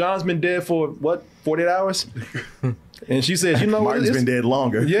 Sean's been dead for, what, 48 hours? And she says, you know what? Martin's been dead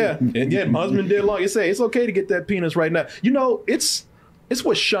longer. Yeah. And yeah, Martin's been dead longer. It says, it's okay to get that penis right now. You know, it's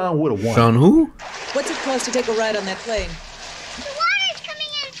what Sean would have wanted. Sean who? What's it cost to take a ride on that plane? The water's coming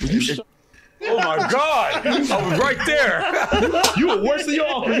in. Oh my God! I was right there. You were worse than your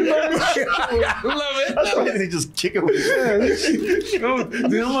uncle. You know? I love it. That's why they just kick it with his hand.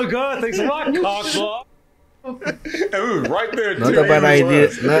 Oh my God! Thanks a lot, cockball. And we was right there. Not a bad idea.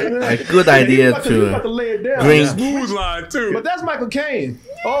 Not a good idea to drink. Smooth line too. But that's Michael Caine.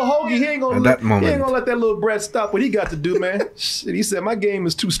 Oh, Hoagie, he ain't gonna let that little brat stop what he got to do, man. Shit, he said my game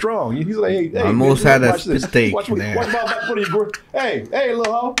is too strong. He's like, hey, almost man, had a mistake. Watch what I'm about to put in your hey,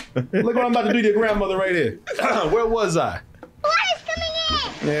 little hoe. Look what I'm about to do to your grandmother right here. Where was I? Water's coming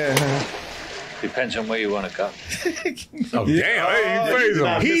in. Yeah. Depends on where you want to go. Oh,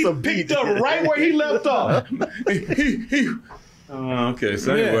 damn. He picked up right where he left off. Okay,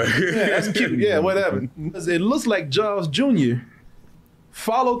 so anyway. Yeah, that's cute. Yeah, whatever. It looks like Jaws Jr.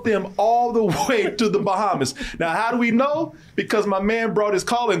 followed them all the way to the Bahamas. Now, how do we know? Because my man brought his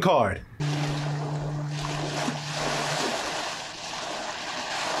calling card.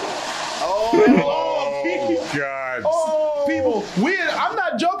 Oh, God. Oh, people. I'm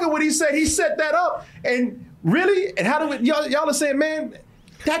not joking when he said he set that up. And really? And how do we, y'all are saying, man,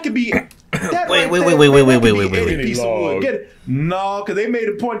 that could be. Wait. Get it? No, because they made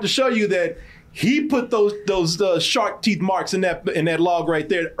a point to show you that he put those shark teeth marks in that log right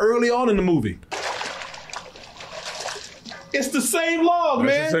there early on in the movie. It's the same log,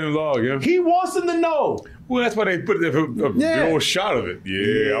 man. It's the same log, yeah. He wants them to know. Well, that's why they put a big old shot of it.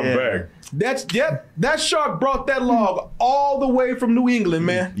 Yeah, I'm back. That shark brought that log all the way from New England,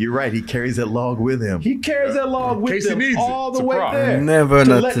 man. You're right. He carries that log with him. He carries that log with him all the way there. Never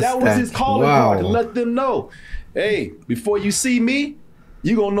noticed that was his calling wow. card to let them know, hey, before you see me,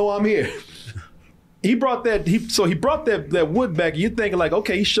 you gonna know I'm here. He brought that. He brought that wood back. You're thinking like,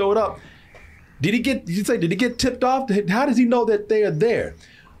 okay, he showed up. Did he get tipped off? How does he know that they are there?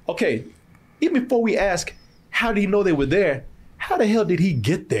 Okay, even before we ask, how did he know they were there? How the hell did he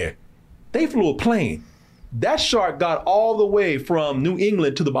get there? They flew a plane. That shark got all the way from New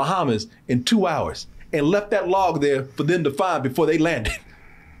England to the Bahamas in 2 hours and left that log there for them to find before they landed.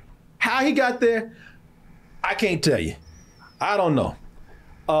 How he got there, I can't tell you. I don't know.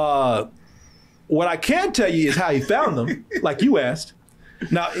 What I can tell you is how he found them, like you asked.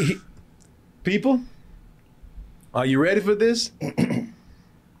 Now, people, are you ready for this?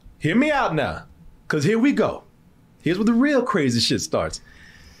 Hear me out now, because here we go. Here's where the real crazy shit starts.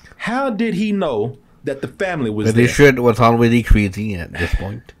 How did he know that the family was there? The shit was already crazy at this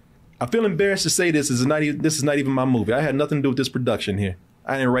point. I feel embarrassed to say this. This is not even my movie. I had nothing to do with this production here.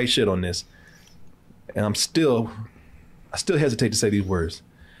 I didn't write shit on this. And I still hesitate to say these words.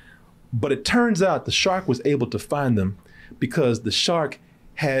 But it turns out the shark was able to find them because the shark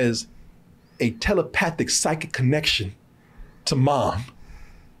has a telepathic psychic connection to mom.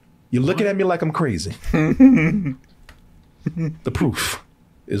 You're looking at me like I'm crazy. The proof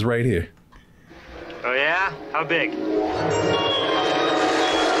is right here. Oh yeah? How big?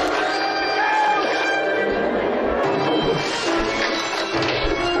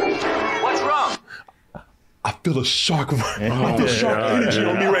 What's wrong? I feel a shark. I feel shark energy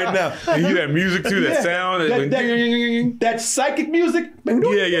on me right now. And you hear that music too, that sound. That psychic music.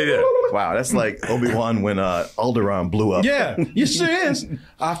 Yeah. Wow, that's like Obi-Wan when Alderaan blew up. Yeah, it sure is.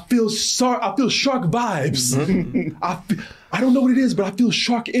 I feel shark vibes. I don't know what it is, but I feel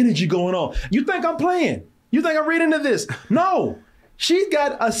shark energy going on. You think I'm playing? You think I'm reading into this? No. She's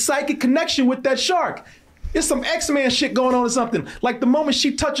got a psychic connection with that shark. It's some X-Men shit going on or something. Like the moment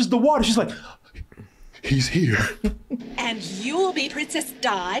she touches the water, she's like, he's here. And you'll be Princess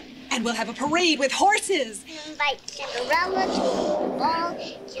Di, and we'll have a parade with horses. Invite Cinderella to the ball.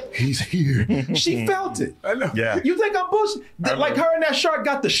 He's here. She felt it. I know. Yeah. You think I'm bullshit? Like her and that shark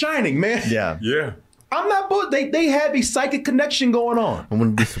got the shining, man. Yeah. Yeah. I'm not bullshit. They had a psychic connection going on. I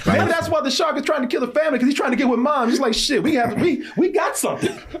wouldn't be surprised. Maybe that's why the shark is trying to kill the family, because he's trying to get with mom. He's like, shit, we got something.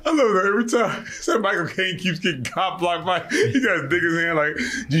 I love that every time. So Michael Caine keeps getting cop blocked by. He got his dick in his hand like,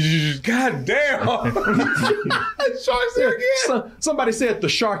 God damn. Shark's here again. Somebody said the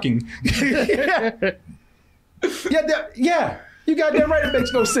sharking. Yeah. You got that right. It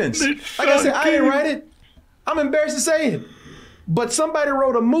makes no sense. Like I said, I didn't write it. I'm embarrassed to say it. But somebody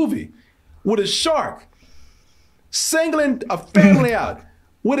wrote a movie with a shark singling a family out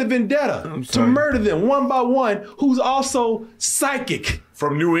with a vendetta to murder them one by one, who's also psychic.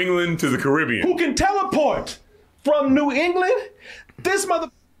 From New England to the Caribbean. Who can teleport from New England? This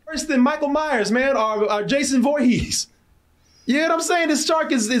mother worse than Michael Myers, man, or Jason Voorhees. You know what I'm saying? This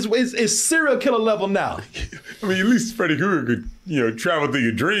shark is serial killer level now. I mean, at least Freddy Krueger could, travel through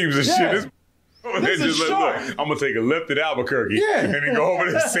your dreams and shit. This is shark. Look, I'm gonna take a left at Albuquerque and then go over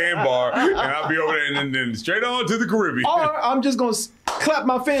to the sandbar and I'll be over there and then straight on to the Caribbean. Or I'm just gonna clap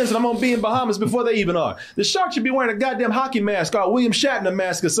my fingers and I'm gonna be in Bahamas before they even are. The shark should be wearing a goddamn hockey mask or a William Shatner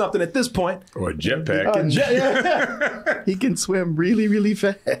mask or something at this point. Or a jetpack. Yeah. He can swim really, really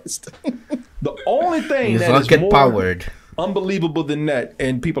fast. The only thing He's that is more powered. Unbelievable than that,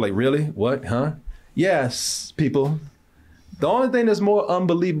 and people are like, really? What? Huh? Yes, people. The only thing that's more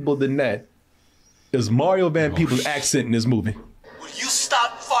unbelievable than that is Mario Van Peebles' accent in this movie. Will you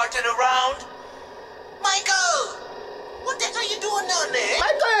stop farting around? Michael! What the hell are you doing down there?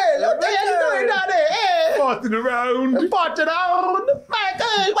 Michael! What the hell are you doing down there? Hey. Farting around. Farting around.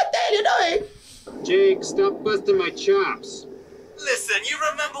 Michael! What the hell are you doing? Jake, stop busting my chops. Listen, you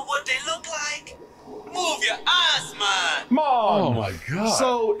remember what they look like? Move your ass, man! Mom! Oh my God.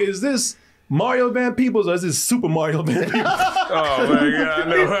 So is this Mario Van Peebles or is this Super Mario Van Peebles? Oh my God,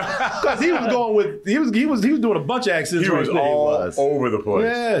 no. Because he was going with he was doing a bunch of accents. He was all over the place.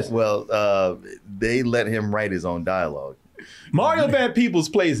 Yes. Well, they let him write his own dialogue. Mario Van Peebles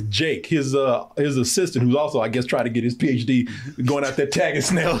plays Jake, his assistant, who's also, I guess, trying to get his PhD, going out there tagging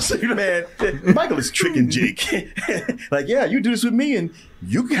snails. Man, Michael is tricking Jake. Like, yeah, you do this with me, and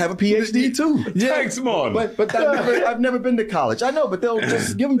you can have a PhD too. Yeah. Thanks, Mon. But I've never been to college. I know, but they'll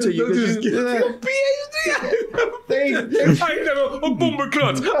just give them to you. They'll just give you a PhD. They I ain't never a boomer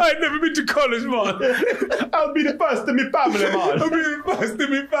clutch. I ain't never been to college, man. I'll be the first in my family, man. I'll be the first in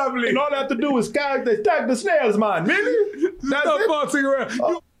my family. And all I have to do is tag the snails, man. Really? That's not bossing around.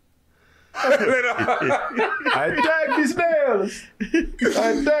 Oh. I tagged these nails.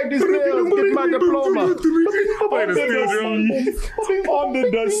 I tagged these nails. Get my diploma. Under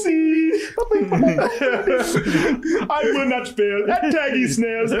the sea. I will not fail. I tag these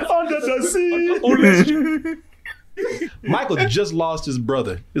snails under the sea. Michael just lost his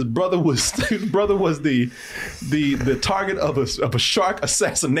brother. His brother was the target of a shark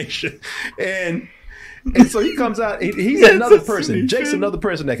assassination, and so he comes out. He's another person. Jake's another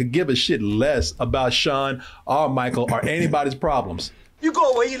person that could give a shit less about Sean or Michael or anybody's problems. You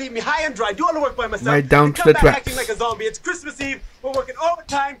go away. You leave me high and dry. Do all the work by myself. Right down to come the back tracks. acting like a zombie. It's Christmas Eve. We're working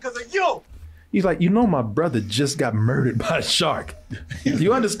overtime because of you. He's like, my brother just got murdered by a shark.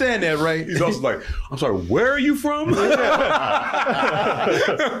 You understand that, right? He's also like, I'm sorry, where are you from? God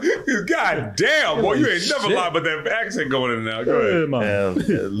damn, boy, you ain't never lied about that accent going in and out. Go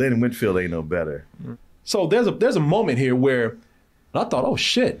ahead. Lynn Whitfield ain't no better. So there's a moment here where I thought, oh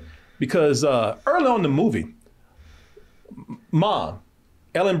shit, because early on in the movie, Mom,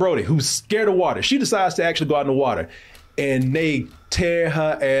 Ellen Brody, who's scared of water, she decides to actually go out in the water, and they tear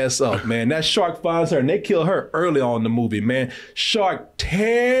her ass up, man. That shark finds her, and they kill her early on in the movie, man. Shark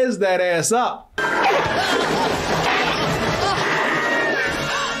tears that ass up.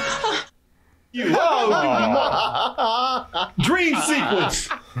 Dream sequence.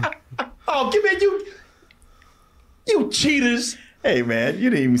 Oh, give me you cheaters. Hey man,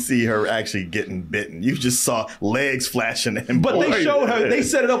 you didn't even see her actually getting bitten. You just saw legs flashing and But they showed her, they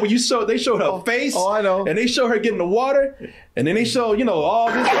set it up where they showed her face. Oh, I know. And they showed her getting the water. And then they showed,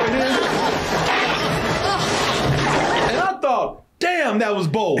 all this right here. And I thought, damn, that was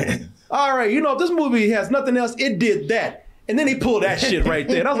bold. All right, if this movie has nothing else, it did that. And then he pulled that shit right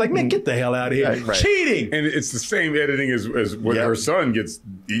there. And I was like, man, get the hell out of here. Right. Cheating. And it's the same editing as when her son gets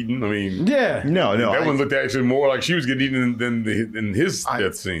eaten. I mean, yeah. No. That one looked actually more like she was getting eaten than his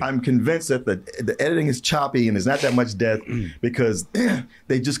death scene. I'm convinced that the editing is choppy and there's not that much death because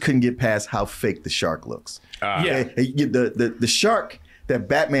they just couldn't get past how fake the shark looks. Yeah. The shark that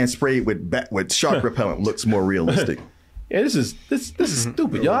Batman sprayed with shark repellent looks more realistic. Yeah, this is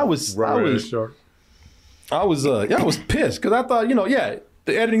stupid, y'all. I was pissed because I thought,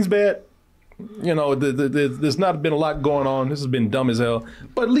 the editing's bad. There's not been a lot going on. This has been dumb as hell.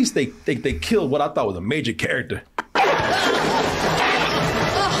 But at least they killed what I thought was a major character.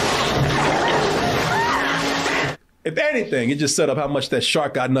 If anything, it just set up how much that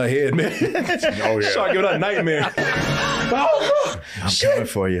shark got in her head, man. Oh, yeah. Shark giving her a nightmare. I'm coming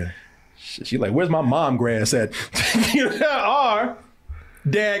for you. She's like, where's my mom grass at? Or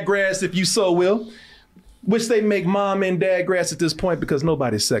dad grass, if you so will. Which they make mom and dad grass at this point because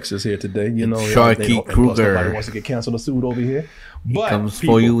nobody's sexist here today. Sharky Kruger. Nobody wants to get canceled or sued over here. But comes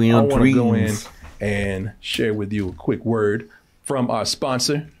for you in your dreams. I want to go in and share with you a quick word from our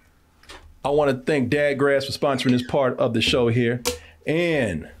sponsor. I want to thank Dad Grass for sponsoring this part of the show here.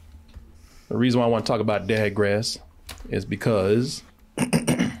 And the reason why I want to talk about Dad Grass is because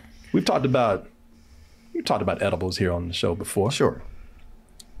we've talked about edibles here on the show before. Sure.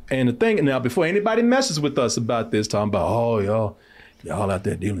 And the thing now, before anybody messes with us about this, talking about, oh, y'all out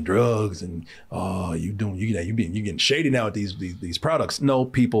there dealing drugs and you getting shady now with these products. No,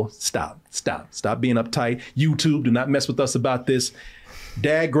 people, stop being uptight. YouTube, do not mess with us about this.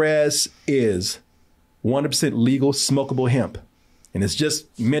 Dadgrass is 100% legal smokable hemp, and it's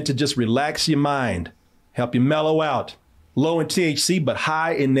just meant to just relax your mind, help you mellow out. Low in THC, but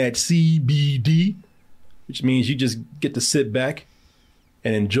high in that CBD, which means you just get to sit back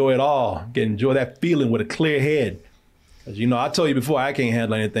and enjoy it all. Enjoy that feeling with a clear head. As I told you before, I can't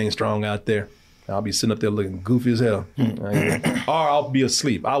handle anything strong out there. I'll be sitting up there looking goofy as hell. Or I'll be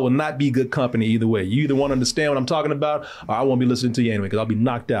asleep. I will not be good company either way. You either want to understand what I'm talking about, or I won't be listening to you anyway, because I'll be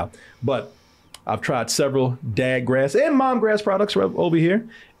knocked out. But I've tried several dad grass and mom grass products over here,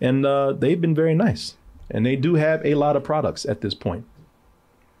 and they've been very nice. And they do have a lot of products at this point.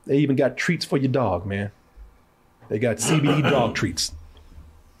 They even got treats for your dog, man. They got CBD dog treats.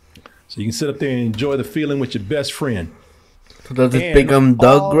 So you can sit up there and enjoy the feeling with your best friend. So does it become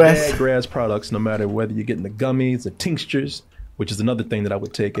dog grass? Dad grass products, no matter whether you're getting the gummies, the tinctures, which is another thing that I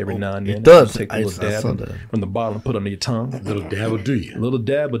would take every now and then. It does. Take a little dab from the bottle and put under your tongue. A little dab will do you. A little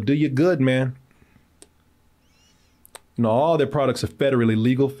dab will do you good, man. All their products are federally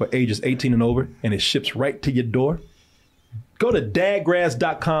legal for ages 18 and over, and it ships right to your door. Go to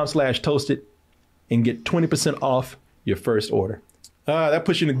dadgrass.com/toasted and get 20% off your first order. That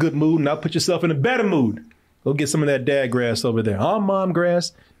puts you in a good mood, and I'll put yourself in a better mood Go get some of that dad grass over there. Our mom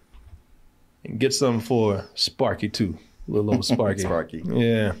grass. And get some for Sparky, too. Little old Sparky. Sparky.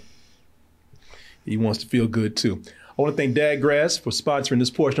 Yeah. He wants to feel good, too. I want to thank Dad Grass for sponsoring this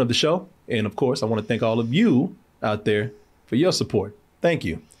portion of the show. And, of course, I want to thank all of you out there for your support. Thank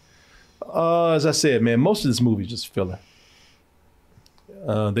you. As I said, man, most of this movie is just filler.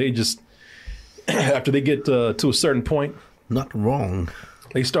 They just, after they get to a certain point. Not wrong.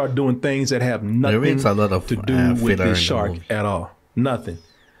 They start doing things that have nothing to do with this shark at all. Nothing.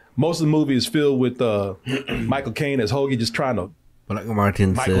 Most of the movie is filled with Michael Caine as Hoagie just trying to like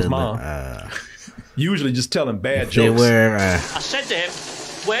Martin Michael's said, mom. Usually just telling bad they jokes. were I said to him,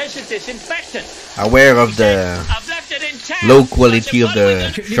 where's the disinfectant? aware of the I've left it in town. low quality of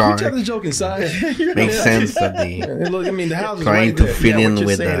the Can you shark. tell the joke inside? Makes sense that they And look, I mean, the house is trying right to there. fit Yeah, in what you're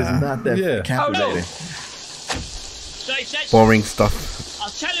with saying is not that captivating. So he says, boring stuff. I'll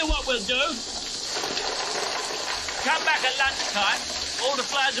tell you what we'll do. Come back at lunchtime. All the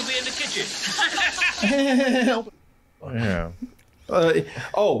flies will be in the kitchen. Yeah.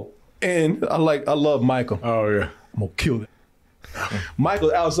 And I love Michael. Oh yeah. I'm gonna kill that.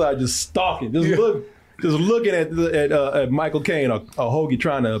 Michael's outside just stalking, just looking at Michael Caine or Hoagie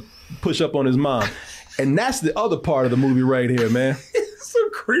trying to push up on his mom. And that's the other part of the movie right here, man. It's so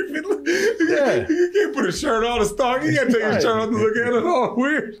creepy. Yeah. You can't put a shirt on to stalk. You gotta take your shirt off to look at it. All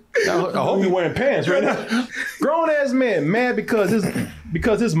weird. Now, I hope you're wearing pants right now. Grown ass man mad because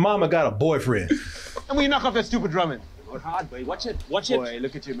his mama got a boyfriend. And will you knock off that stupid drumming? Work hard, boy. Watch it. Boy,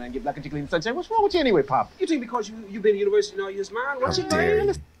 look at you, man. Get black and tickly in the sunshine. What's wrong with you anyway, Pop? You think because you've been to university and all you man? Watch it,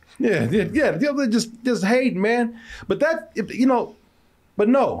 man. Yeah. Just hate, man. But that, but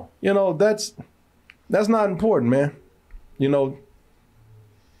no, that's not important, man.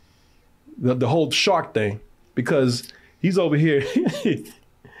 The whole shark thing, because he's over here,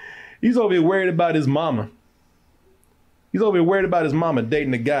 he's over here worried about his mama. He's over here worried about his mama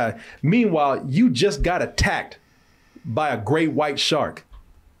dating a guy. Meanwhile, you just got attacked by a great white shark.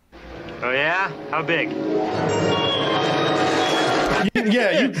 Oh yeah? How big?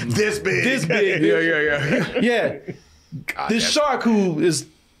 Yeah, this big. This big. Yeah. Yeah. This shark who is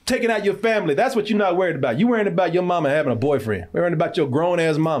taking out your family, that's what you're not worried about. You're worried about your mama having a boyfriend. You're worried about your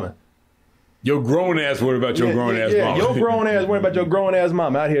grown-ass mama. Your grown ass worried about your grown ass mama. Your grown ass worried about your grown ass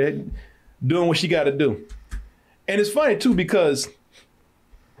mama out here doing what she got to do. And it's funny, too, because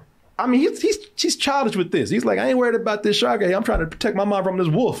I mean, she's childish with this. He's like, I ain't worried about this shark. I'm trying to protect my mom from this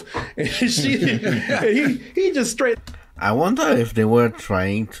wolf. And he just straight. I wonder if they were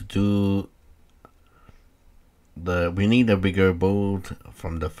trying to do we need a bigger boat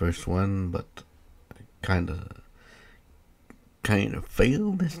from the first one, but kind of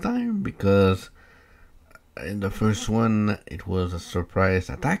failed this time, because in the first one it was a surprise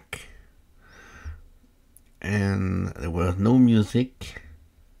attack and there was no music.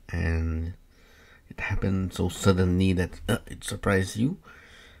 And it happened so suddenly that it surprised you.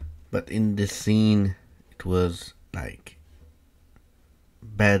 But in this scene, it was like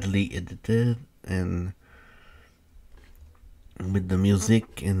badly edited, and with the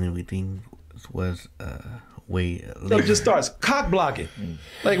music and everything, it was way later. He just starts cock blocking.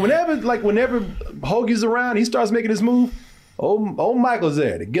 Like whenever Hoagie's around, he starts making his move. Old Michael's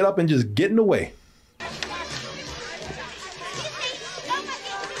there to get up and just get in the way.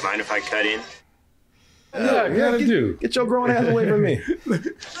 Mind if I cut in? Get your grown ass away from me.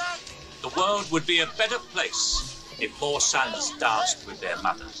 The world would be a better place if more sons danced with their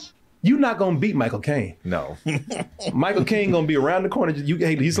mothers. You're not gonna beat Michael Caine. No. Michael Caine gonna be around the corner.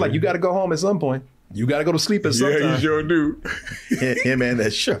 He's like, you gotta go home at some point. You gotta go to sleep at some time. Yeah, you sure do. Him and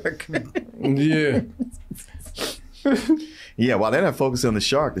that shark. Yeah. Yeah, while they're not focusing on the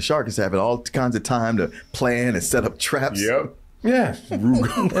shark is having all kinds of time to plan and set up traps. Yep. Yeah.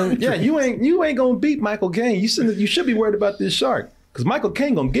 Yeah, you ain't gonna beat Michael Caine. You should be worried about this shark, because Michael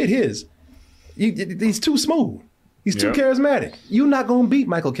Caine gonna get his. He's too smooth. He's too charismatic. You're not gonna beat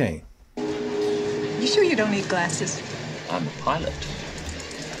Michael Caine. You sure you don't need glasses? I'm a pilot.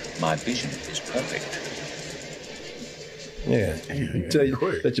 My vision is perfect. Yeah. Tell you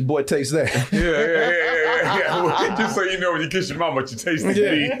that your boy tastes that. Yeah. Just so you know, when you kiss your mama, you taste the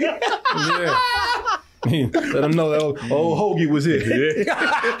meat. Yeah. Let him know that old Hoagie was here.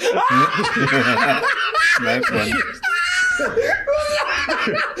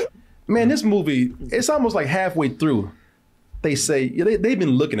 Man, this movie, it's almost like halfway through, they say, they've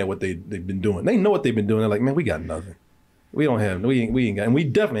been looking at what they've been doing. They know what they've been doing. They're like, man, we got nothing. We ain't got, and we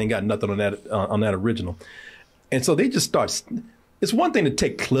definitely ain't got nothing on that original. And so they just start. It's one thing to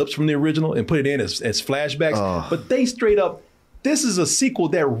take clips from the original and put it in as flashbacks, but they straight up, this is a sequel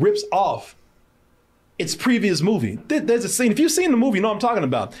that rips off its previous movie. There's a scene. If you've seen the movie, you know what I'm talking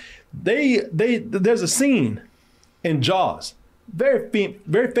about. There's a scene in Jaws, very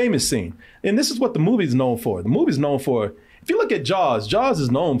famous scene, and this is what the movie's known for. The movie's known for. If you look at Jaws, Jaws is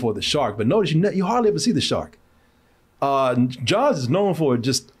known for the shark, but notice you hardly ever see the shark. Jaws is known for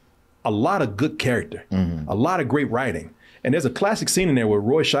just a lot of good character, a lot of great writing. And there's a classic scene in there where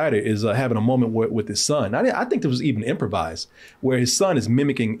Roy Scheider is having a moment with his son. I think it was even improvised, where his son is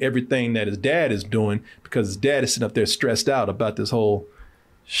mimicking everything that his dad is doing because his dad is sitting up there stressed out about this whole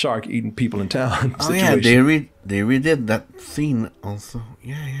shark eating people in town situation. Yeah, they redid that scene also.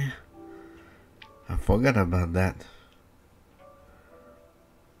 Yeah. I forgot about that.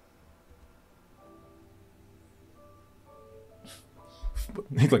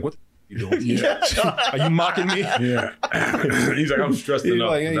 He's like, what you doing? Yeah. Are you mocking me? Yeah. He's like, I'm stressed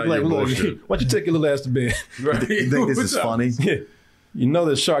enough. He's like, look, why don't you take your little ass to bed? Right. You think this is funny? Yeah. You know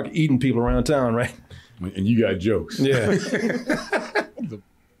there's shark eating people around town, right? And you got jokes. Yeah.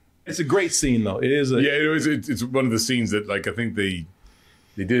 It's a great scene, though. It is. It's one of the scenes that, like, I think they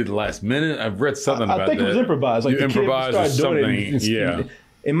did it the last minute. I've read something about that. I think it was improvised. Like, improvised or something. Yeah.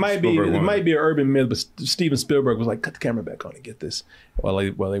 It might be an urban myth, but Steven Spielberg was like, cut the camera back on and get this while they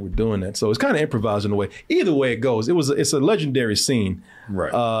were doing that. So it's kind of improvised in a way. Either way it goes, it's a legendary scene.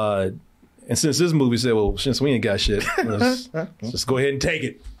 Right. And since this movie said, well, since we ain't got shit, let's just go ahead and take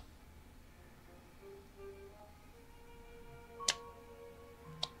it.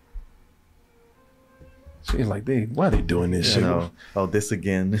 She's like, why are they doing this shit? Oh, this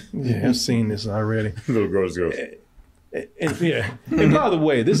again. Yeah, I've seen this already. Little girls go. And by the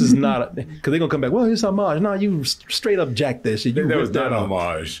way, this is not because they're gonna come back. Well, it's homage. No, you straight up jacked that shit. You that was ripped that not off.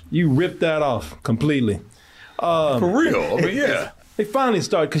 homage. You ripped that off completely. For real? I mean, yeah. They finally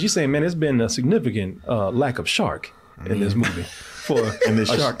started because you're saying, man, there's been a significant lack of shark in this movie. In this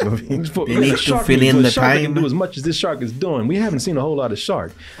shark movie, they need to fill in the shark time. Can do as much as this shark is doing. We haven't seen a whole lot of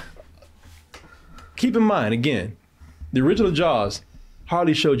shark. Keep in mind, again, the original Jaws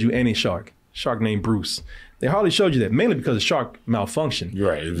hardly showed you any shark named Bruce. They hardly showed you that, mainly because the shark malfunctioned.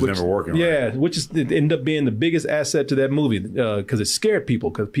 Right, it was never working. Yeah, which is it ended up being the biggest asset to that movie because it scared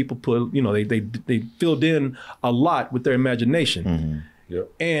people. Because people put, they filled in a lot with their imagination. Yep.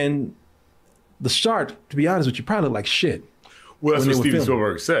 And the shark, to be honest with you, probably looked like shit. Well, that's when what they were Steven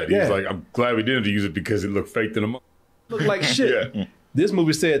filming. Spielberg said. He was like, I'm glad we didn't use it because it looked fake to the mother. Looked like shit. Yeah. This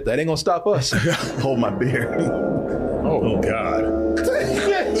movie said that ain't gonna stop us. Hold my beer. Oh God.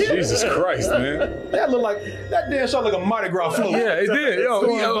 Jesus Christ, man. That looked like that damn shot like a Mardi Gras float. Yeah, it did.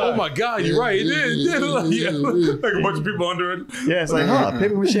 Oh my God, you're right. It did. It looked like a bunch of people under it. Yeah, it's like,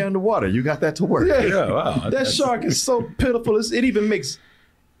 paper mache underwater. You got that to work. Yeah, wow. That shark is so pitiful. It even makes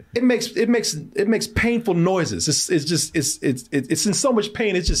painful noises. It's in so much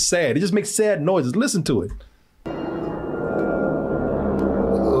pain. It's just sad. It just makes sad noises. Listen to it.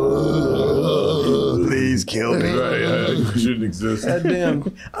 Please kill me. Right, it shouldn't exist. That damn,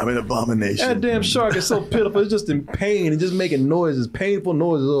 I'm an abomination. That damn shark is so pitiful. It's just in pain and just making noises, painful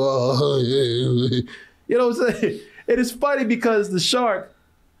noises. You know what I'm saying? It is funny because the shark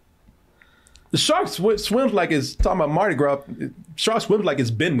swims like it's talking about Mardi Gras. Shark swims like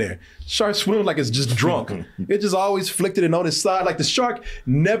it's been there. Shark swims like it's just drunk. It just always flicked it on its side. Like the shark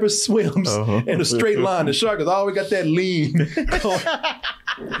never swims in a straight line. The shark has always got that lean.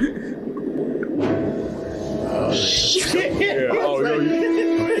 Shit. Yeah. Oh, no, there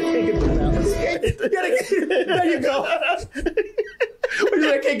you go.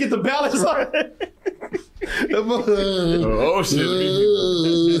 I can't get the balance on. Oh shit!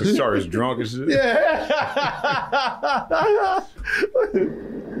 The shark is drunk and shit. Yeah.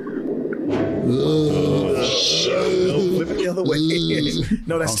 Flip it the other way.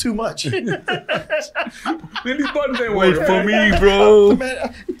 No, that's too much. Man, these buttons ain't working for me, bro.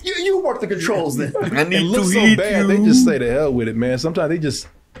 Man, you work the controls then. I need It to looks so hit bad. you. They just say the hell with it, man. Sometimes they just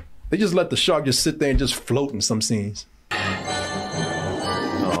let the shark just sit there and just float in some scenes.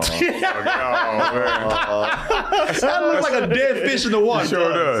 That looks like a dead fish in the water.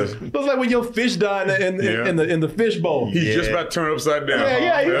 Sure does. Looks like when your fish died in the fish bowl. He's just about to turn upside down.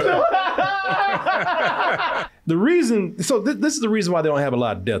 The reason, so this is the reason why they don't have a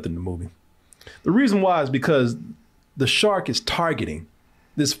lot of death in the movie. The reason why is because the shark is targeting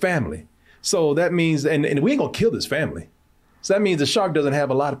this family. So that means, and we ain't gonna kill this family. So that means the shark doesn't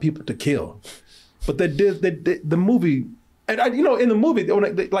have a lot of people to kill. But the movie, and in the movie,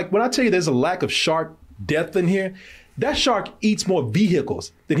 like when I tell you there's a lack of shark death in here, that shark eats more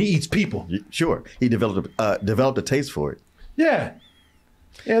vehicles than he eats people. Sure, he developed a taste for it. Yeah.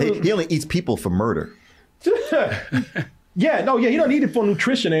 He only eats people for murder. Yeah, no, yeah, he don't need it for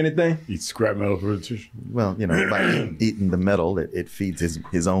nutrition or anything. Eat scrap metal for nutrition. Well, you know, by eating the metal, it feeds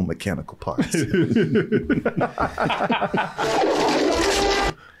his own mechanical parts.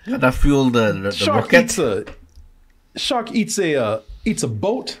 That fuel the Shark rocket. eats a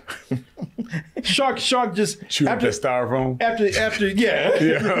boat. Shark just Shoot after that styrofoam. After yeah.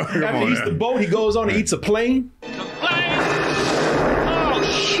 After he eats the boat, he goes on and eats a plane. Oh,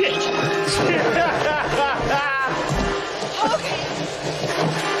 shit.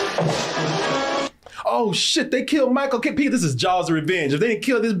 Oh shit! They killed Michael Caine. Pete, this is Jaws of Revenge. If they didn't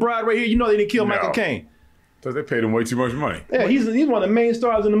kill this bride right here, you know they didn't kill Michael Caine. Because they paid him way too much money. Yeah, he's one of the main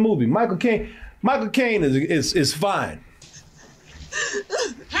stars in the movie. Michael Caine is fine.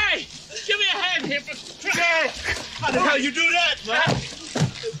 Hey, give me a hand here. How the hell you do that, man?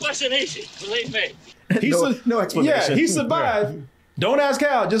 It wasn't easy, believe me. No explanation. Yeah, he survived. Don't ask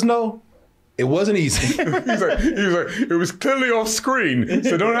how. Just know it wasn't easy. He's like, it was clearly off screen,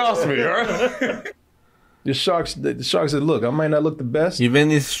 so don't ask me, all right? The shark said, "Look, I might not look the best.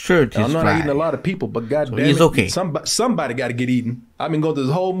 Even his shirt is I'm not dry. eating a lot of people, but goddamn he's it, okay. Somebody got to get eaten. I've been going through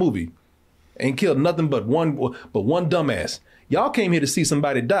this whole movie, ain't killed nothing but one dumbass. Y'all came here to see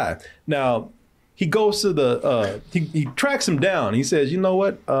somebody die. Now he goes to the he tracks him down. He says, you know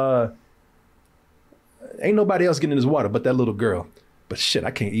what? Ain't nobody else getting in this water but that little girl. But shit,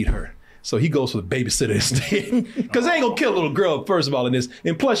 I can't eat her." So he goes for the babysitter instead, because they ain't gonna kill a little girl first of all in this,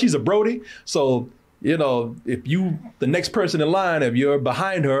 and plus she's a Brody, so. You know, if you, the next person in line, if you're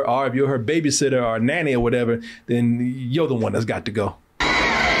behind her or if you're her babysitter or nanny or whatever, then you're the one that's got to go.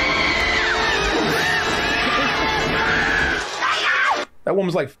 That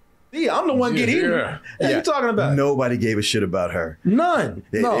woman's like, yeah, I'm the one getting eaten. What are you talking about? Nobody gave a shit about her. None.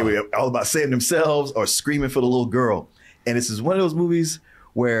 They were all about saving themselves or screaming for the little girl. And this is one of those movies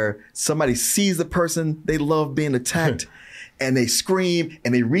where somebody sees the person they love being attacked and they scream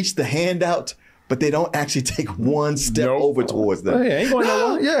and they reach the hand out, but they don't actually take one step over towards them. Hey, ain't going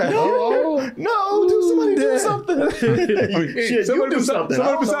nowhere. Yeah. No, somebody do something. Shit, somebody you do something.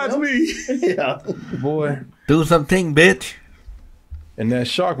 Somebody besides me. Yeah. Boy. Do something, bitch. And that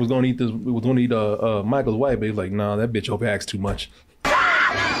shark was gonna eat Michael's wife, but he's like, nah, that bitch overacts too much. I'm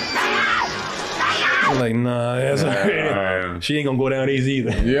like, nah, she ain't gonna go down easy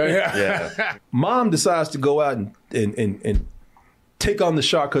either. Yeah. Mom decides to go out and take on the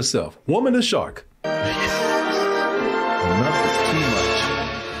shark herself. Woman the shark. Enough is too much.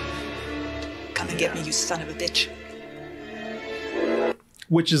 Come and get me, you son of a bitch.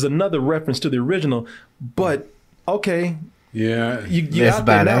 Which is another reference to the original, but okay. Yeah. You out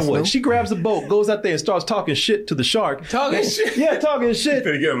there now what? She grabs a boat, goes out there and starts talking shit to the shark. Talking shit? Yeah, talking shit.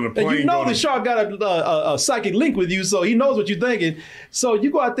 They get on the plane, and you know the shark got a psychic link with you, so he knows what you're thinking. So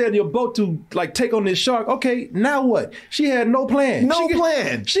you go out there in your boat to like take on this shark. Okay, now what? She had no plan. No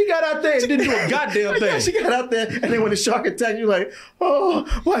plan. She got out there and didn't do a goddamn thing. Yeah, she got out there, and then when the shark attacked, you're like, oh,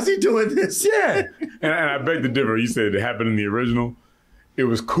 why is he doing this? Yeah. And I beg to differ. You said it happened in the original. It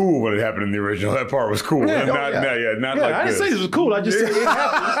was cool when it happened in the original. That part was cool. Yeah, not like I didn't say this was cool. I just said it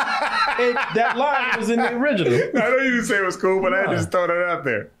happened. That line was in the original. I know you didn't say it was cool, but I just throw that out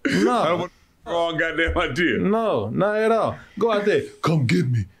there. No. I don't want the wrong goddamn idea. No, not at all. Go out there. Come get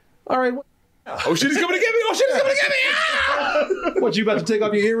me. All right. Oh, shit is coming to get me. Oh, shit is coming to get me. Ah! What, you about to take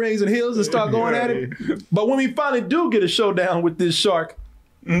off your earrings and heels and start going at it? But when we finally do get a showdown with this shark,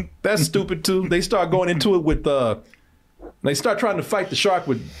 that's stupid too. They start going into it with they start trying to fight the shark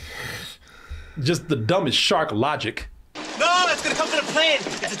with just the dumbest shark logic. No, it's gonna come to the plane.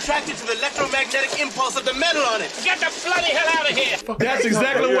 It's attracted to the electromagnetic impulse of the metal on it. Get the bloody hell out of here! That's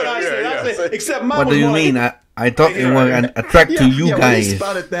exactly what I said. I said, except mine What was do you more mean? like, I thought it was attract to you When guys. he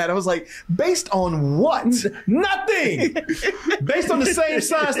spotted that, I was like, based on what? Nothing. Based on the same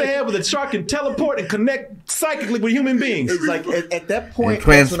science they have with a shark can teleport and connect psychically with human beings. It's like at that point, And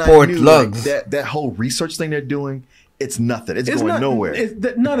transport that's when I knew, lugs. like, that whole research thing they're doing. It's nothing. It's going nowhere.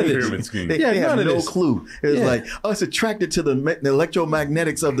 None of this. They have no clue. It's like, oh, it's attracted to the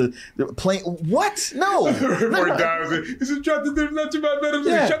electromagnetics of the plane. What? No. It's attracted to the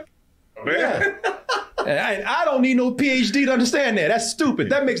electromagnetic. Yeah. I don't need no PhD to understand that. That's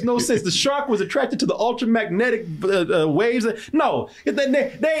stupid. That makes no sense. The shark was attracted to the ultramagnetic waves. No,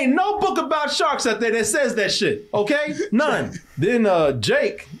 there ain't no book about sharks out there that says that shit. Okay, none. Then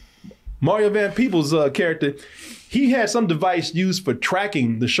Jake, Mario Van Peebles' character, he had some device used for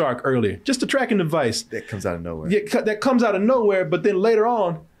tracking the shark earlier. Just a tracking device. That comes out of nowhere. Yeah, that comes out of nowhere, but then later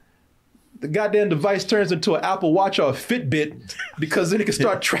on, the goddamn device turns into an Apple Watch or a Fitbit because then it can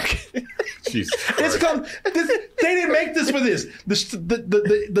start tracking. Jesus They didn't make this for this.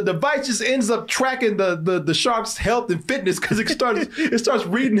 The device just ends up tracking the shark's health and fitness because it starts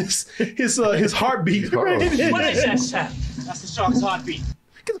reading his heartbeat. What is that sound? That's the shark's heartbeat.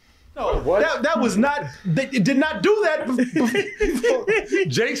 No, that was not. It did not do that.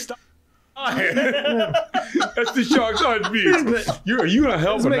 Jake, stop. That's the shark's heartbeat. You gonna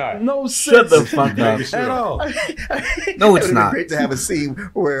help or not? No sense. Shut the fuck up. At all. No, it's It would not. be great to have a scene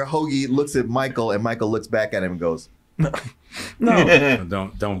where Hoagie looks at Michael and Michael looks back at him and goes, No.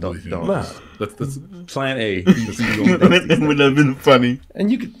 Don't believe him. No. Let's plan A. That would have been funny.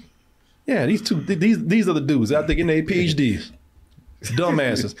 And you could, yeah, these are the dudes out there getting their PhDs.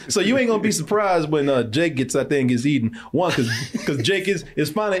 Dumbasses. So you ain't gonna be surprised when Jake gets out there and gets eaten. One, because Jake is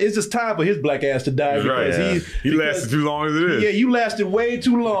finally, it's just time for his black ass to die. Right. He lasted too long as it is. Yeah, you lasted way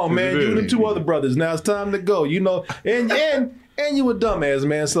too long, man. You and them two other brothers. Now it's time to go. You know, and you a dumbass,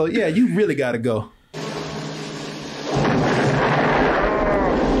 man. So yeah, you really gotta go.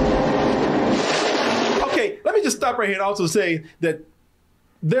 Okay, let me just stop right here and also say that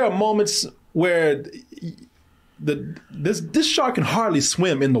there are moments where this shark can hardly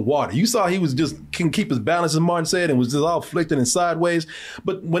swim in the water. You saw he was just can keep his balance, as Martin said, and was just all flicking and sideways.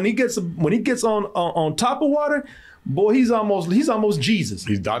 But when he gets on top of water, boy, he's almost Jesus.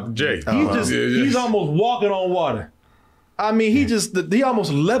 He's Dr. J. He's almost walking on water. I mean, he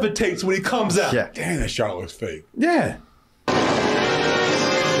almost levitates when he comes out. Yeah. Damn, that shark looks fake. Yeah.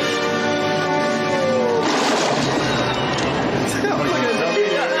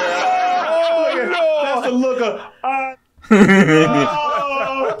 That's the look of.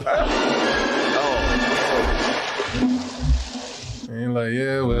 And like,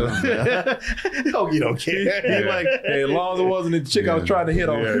 yeah, well. "Oh, you don't care." He's like, hey, as long as it wasn't the chick I was trying to hit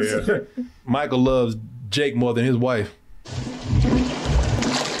on. Yeah. Michael loves Jake more than his wife.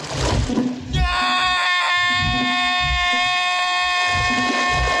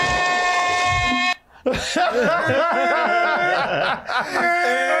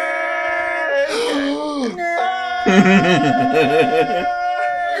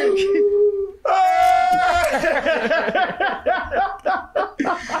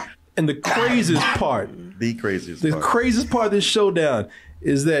 And the craziest part of this showdown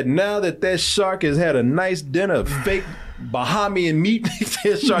is that now that shark has had a nice dinner of fake Bahamian meat,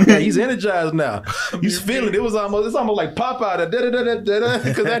 he's energized now. He's feeling it's almost like Popeye.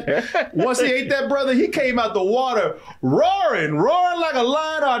 Because once he ate that brother, he came out the water roaring like a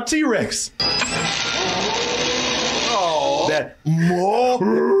lion or a T-Rex. That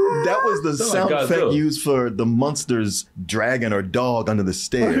was the sound effect used for the monster's dragon or dog under the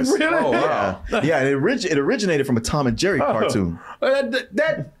stairs. Really? Oh, wow. Yeah, it originated from a Tom and Jerry cartoon.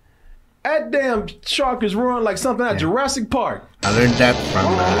 That damn shark is roaring like something out of Jurassic Park. I learned that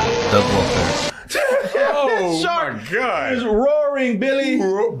from Doug Walker. Oh, shark my God. is roaring, Billy.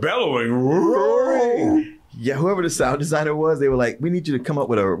 Bellowing. Roaring. Yeah, whoever the sound designer was, they were like, "We need you to come up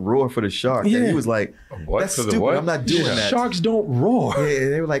with a roar for the shark." Yeah. And he was like, "That's For the stupid. what? I'm not doing that." Sharks don't roar. Yeah,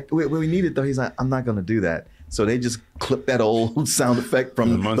 they were like, "We need it though." He's like, "I'm not gonna do that." So they just clipped that old sound effect from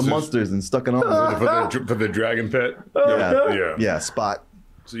the monsters and stuck it on for the dragon pet. Yeah, Spot.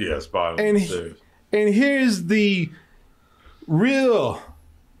 So, yeah, Spot. And here's the real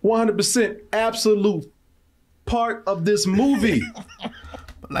 100% absolute part of this movie.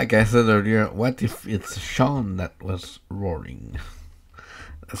 Like I said earlier, what if it's Sean that was roaring?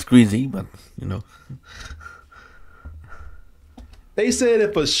 That's crazy, but you know. They said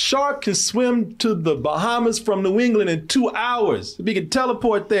if a shark can swim to the Bahamas from New England in 2 hours, if he can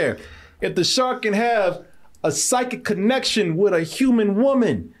teleport there, if the shark can have a psychic connection with a human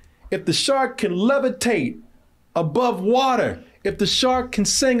woman, if the shark can levitate above water, if the shark can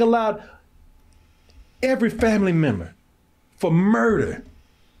single out every family member for murder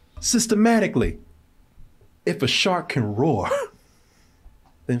systematically, if a shark can roar,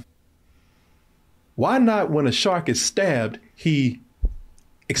 then why not when a shark is stabbed, he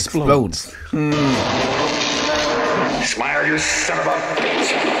explodes? Smile, you son of a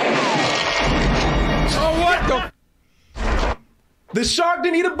bitch. Oh, what the shark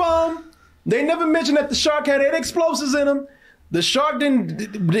didn't eat a bomb. They never mentioned that the shark had 8 explosives in him. The shark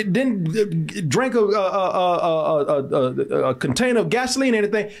didn't drink a container of gasoline or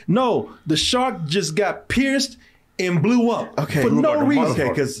anything. No, the shark just got pierced and blew up for no reason. Okay,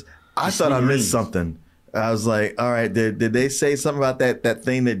 because I thought I missed something. I was like, all right, did they say something about that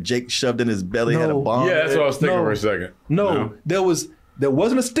thing that Jake shoved in his belly had a bomb? Yeah, that's what I was thinking for a second. No, there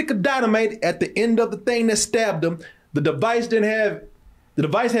wasn't a stick of dynamite at the end of the thing that stabbed him. The device didn't have The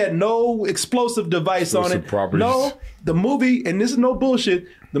device had no explosive device on it. Properties. No, the movie, and this is no bullshit.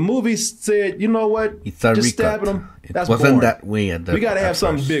 The movie said, you know what? It's a just recut. stabbing them. It That's wasn't boring. that way at the. We got to have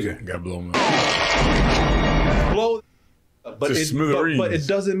something first. bigger. Got to blow them up. Blow. But it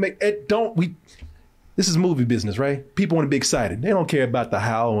doesn't make it. Don't we? This is movie business, right? People want to be excited. They don't care about the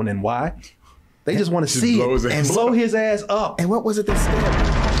how and then why. They just want to see it and blow his ass up. And what was it they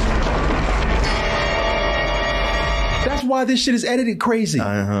stabbed? That's why this shit is edited crazy.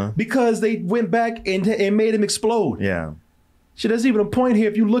 Because they went back and made him explode. Yeah. Shit, there's even a point here.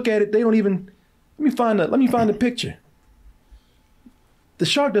 If you look at it, they don't even. Let me find the picture. The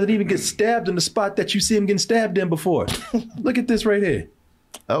shark doesn't even get stabbed in the spot that you see him getting stabbed in before. Look at this right here.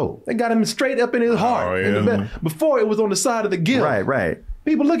 Oh. They got him straight up in his heart. In the back. Before it was on the side of the gill. Right, right.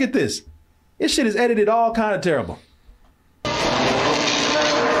 People, look at this. This shit is edited all kind of terrible.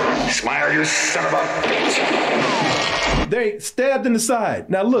 Smile, you son of a bitch. They stabbed in the side.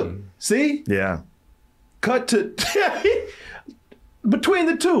 Now look, see? Yeah. Cut to between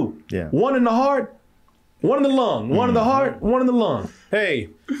the two. Yeah. One in the heart, one in the lung. One in the heart, one in the lung. Hey,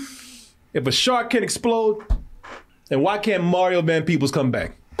 if a shark can explode, then why can't Mario Van Peebles come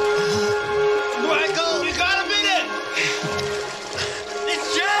back? Michael, you got a minute.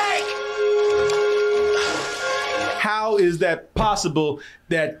 It's Jake. How is that possible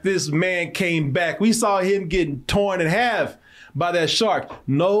that this man came back? We saw him getting torn in half by that shark.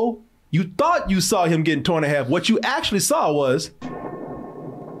 No, you thought you saw him getting torn in half. What you actually saw was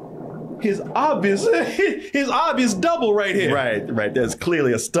his obvious double right here. Right, right. There's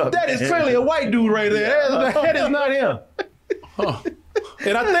clearly a stunt. That is clearly a white dude right there. That is not him.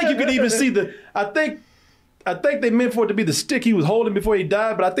 And I think you can even see I think they meant for it to be the stick he was holding before he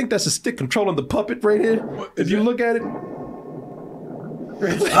died, but I think that's a stick controlling the puppet right here. If you look at it.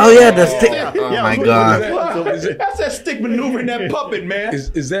 Oh yeah, the stick. Oh my god. That's that stick maneuvering that puppet, man.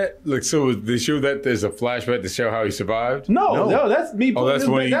 Is that like so? They show that there's a flashback to show how he survived. No, that's me. Oh, that's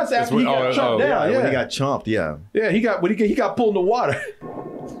when that's after he got chopped down. When he got chomped, yeah. Yeah, he got pulled in the water.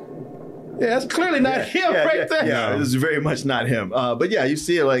 Yeah, that's clearly not him right there. Yeah, this is very much not him. But yeah, you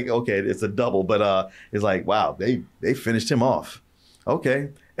see it like, okay, it's a double, but it's like, wow, they finished him off. Okay.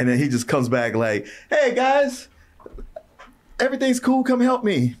 And then he just comes back like, hey guys, everything's cool, come help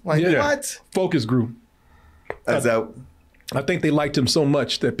me. Like, what? Focus group. That's out. I think they liked him so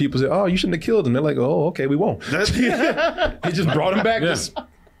much that people said, oh, you shouldn't have killed him. They're like, oh, okay, we won't. He just brought him back.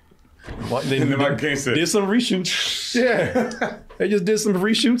 They did some reshoots. Yeah. They just did some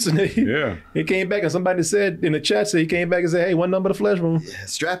reshoots and he came back and somebody said in the chat, he came back and said, hey, one number the flesh wound. Yeah,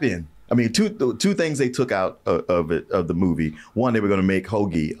 strap in. I mean, two things they took out of the movie. One, they were going to make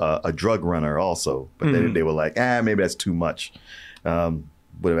Hoagie a drug runner also, but they were like, maybe that's too much. Would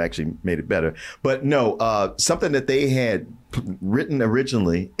have actually made it better. But no, something that they had written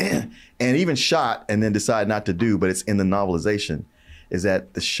originally and even shot and then decided not to do, but it's in the novelization, is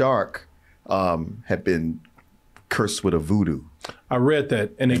that the shark had been cursed with a voodoo. I read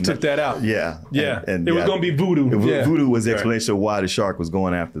that, and they took that out. Yeah. Yeah. And it was going to be voodoo. Voodoo was the explanation of why the shark was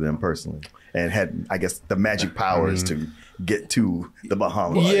going after them personally and had, I guess, the magic powers to get to the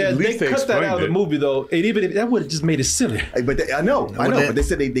Bahamas. Yeah, they cut that out of the movie, though. And even that would have just made it silly. But I know. But they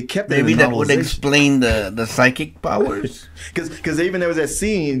said they kept it in Maybe the that would explain the psychic powers. Because even there was that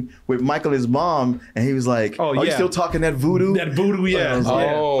scene with Michael and his mom, and he was like, "Oh, you still talking that voodoo? That voodoo, yeah."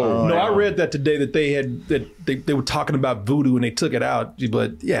 I read that today that they were talking about voodoo and they took it out.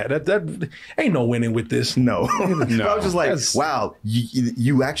 But yeah, that ain't no winning with this. No. I was just like, wow,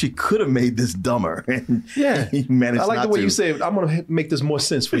 you actually could have made this dumber. And you managed. I like not the way to. you say, I'm gonna make this more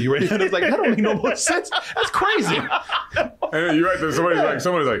sense for you right now. It's like, that don't make no more sense. That's crazy. And you're right.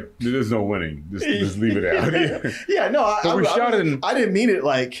 Somebody's like, there's no winning. Just leave it out. I didn't mean it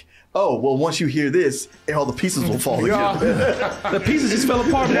like, oh, well, once you hear this, all the pieces will fall together. The pieces just fell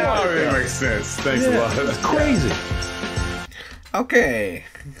apart. Now it makes sense. Thanks a lot. That's crazy. Okay.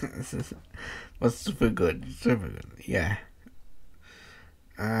 This was super good. Super good. Yeah.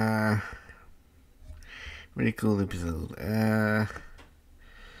 Really cool episode.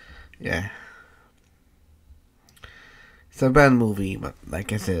 Yeah. It's a bad movie, but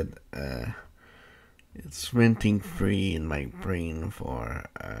like I said, it's renting free in my brain for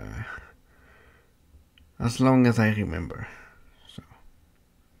as long as I remember. So,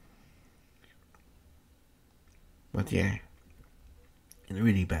 but yeah, it's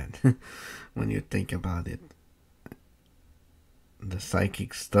really bad when you think about it. The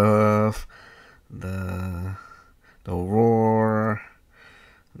psychic stuff, the roar,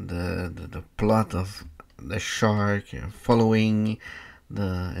 the plot of the shark following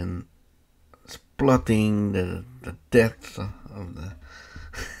and plotting the deaths of the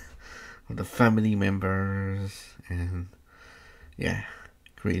of the family members, and yeah,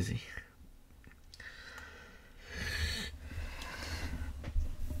 crazy.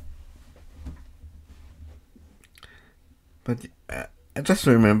 But I just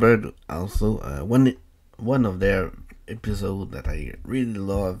remembered also one of their episode that I really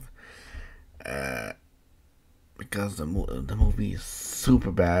love, because the movie is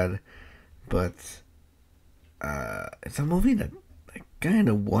super bad, but it's a movie that I kind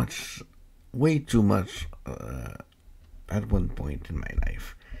of watched way too much at one point in my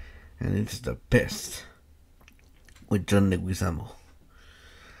life, and it's The Pest with John Leguizamo.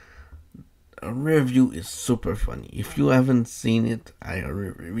 A review is super funny. If you haven't seen it, I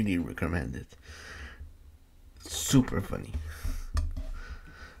really recommend it. It's super funny.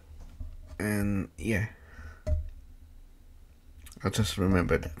 And yeah, I just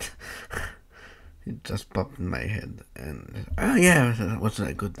remember that. It just popped in my head, and yeah, that was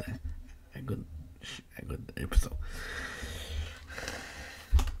a good episode.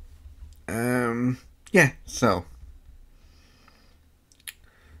 Yeah, so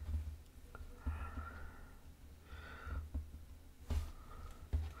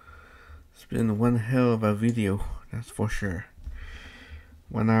it's been one hell of a video, that's for sure.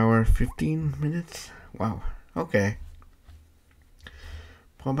 1 hour 15 minutes. Wow. Okay.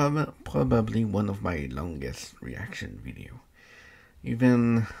 Probably one of my longest reaction video.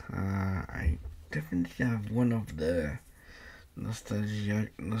 Even I definitely have one of the nostalgia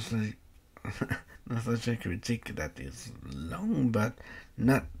critique that is long, but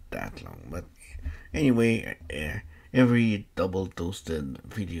not that long. But anyway, every double toasted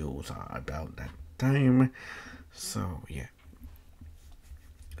videos are about that time, so yeah,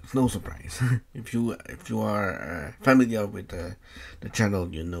 it's no surprise. if you are familiar with the channel,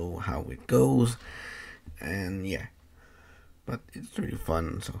 you know how it goes, and yeah, but it's really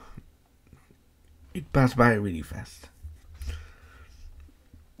fun, so it passed by really fast.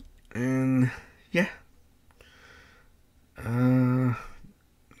 And yeah, don't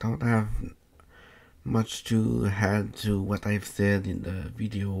have much to add to what I've said in the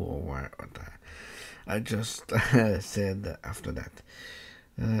video or what I just said after that.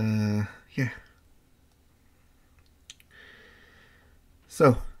 Yeah.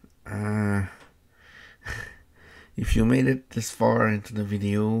 So, if you made it this far into the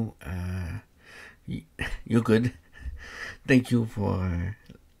video, you're good. Thank you for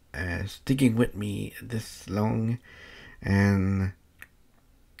sticking with me this long, and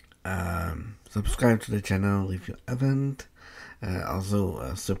subscribe to the channel if you haven't.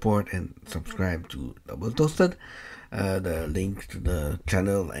 Also support and subscribe to Double Toasted. The link to the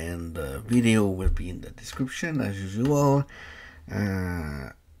channel and the video will be in the description as usual,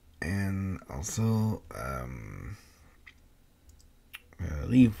 and also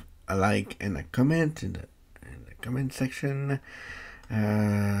leave a like and a comment in the comment section.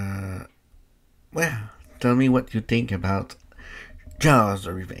 Well, tell me what you think about Jaws: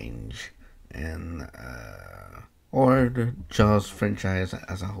 The Revenge, and or the Jaws franchise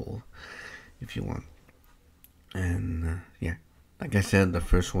as a whole, if you want. And yeah, like I said, the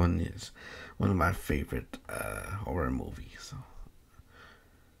first one is one of my favorite horror movies. So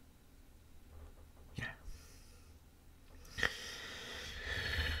yeah.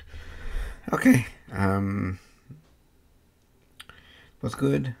 Okay. Was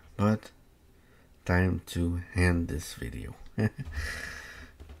good, but time to end this video.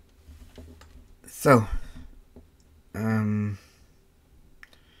 So,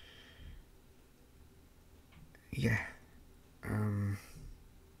 yeah,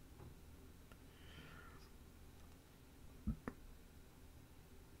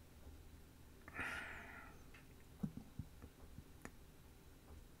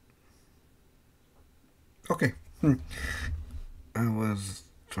 okay. I was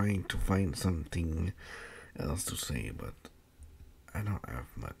trying to find something else to say, but I don't have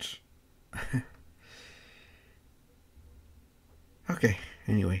much. Okay,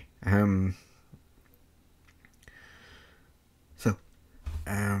 anyway, so,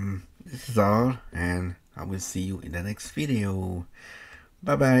 this is all, and I will see you in the next video.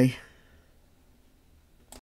 Bye bye.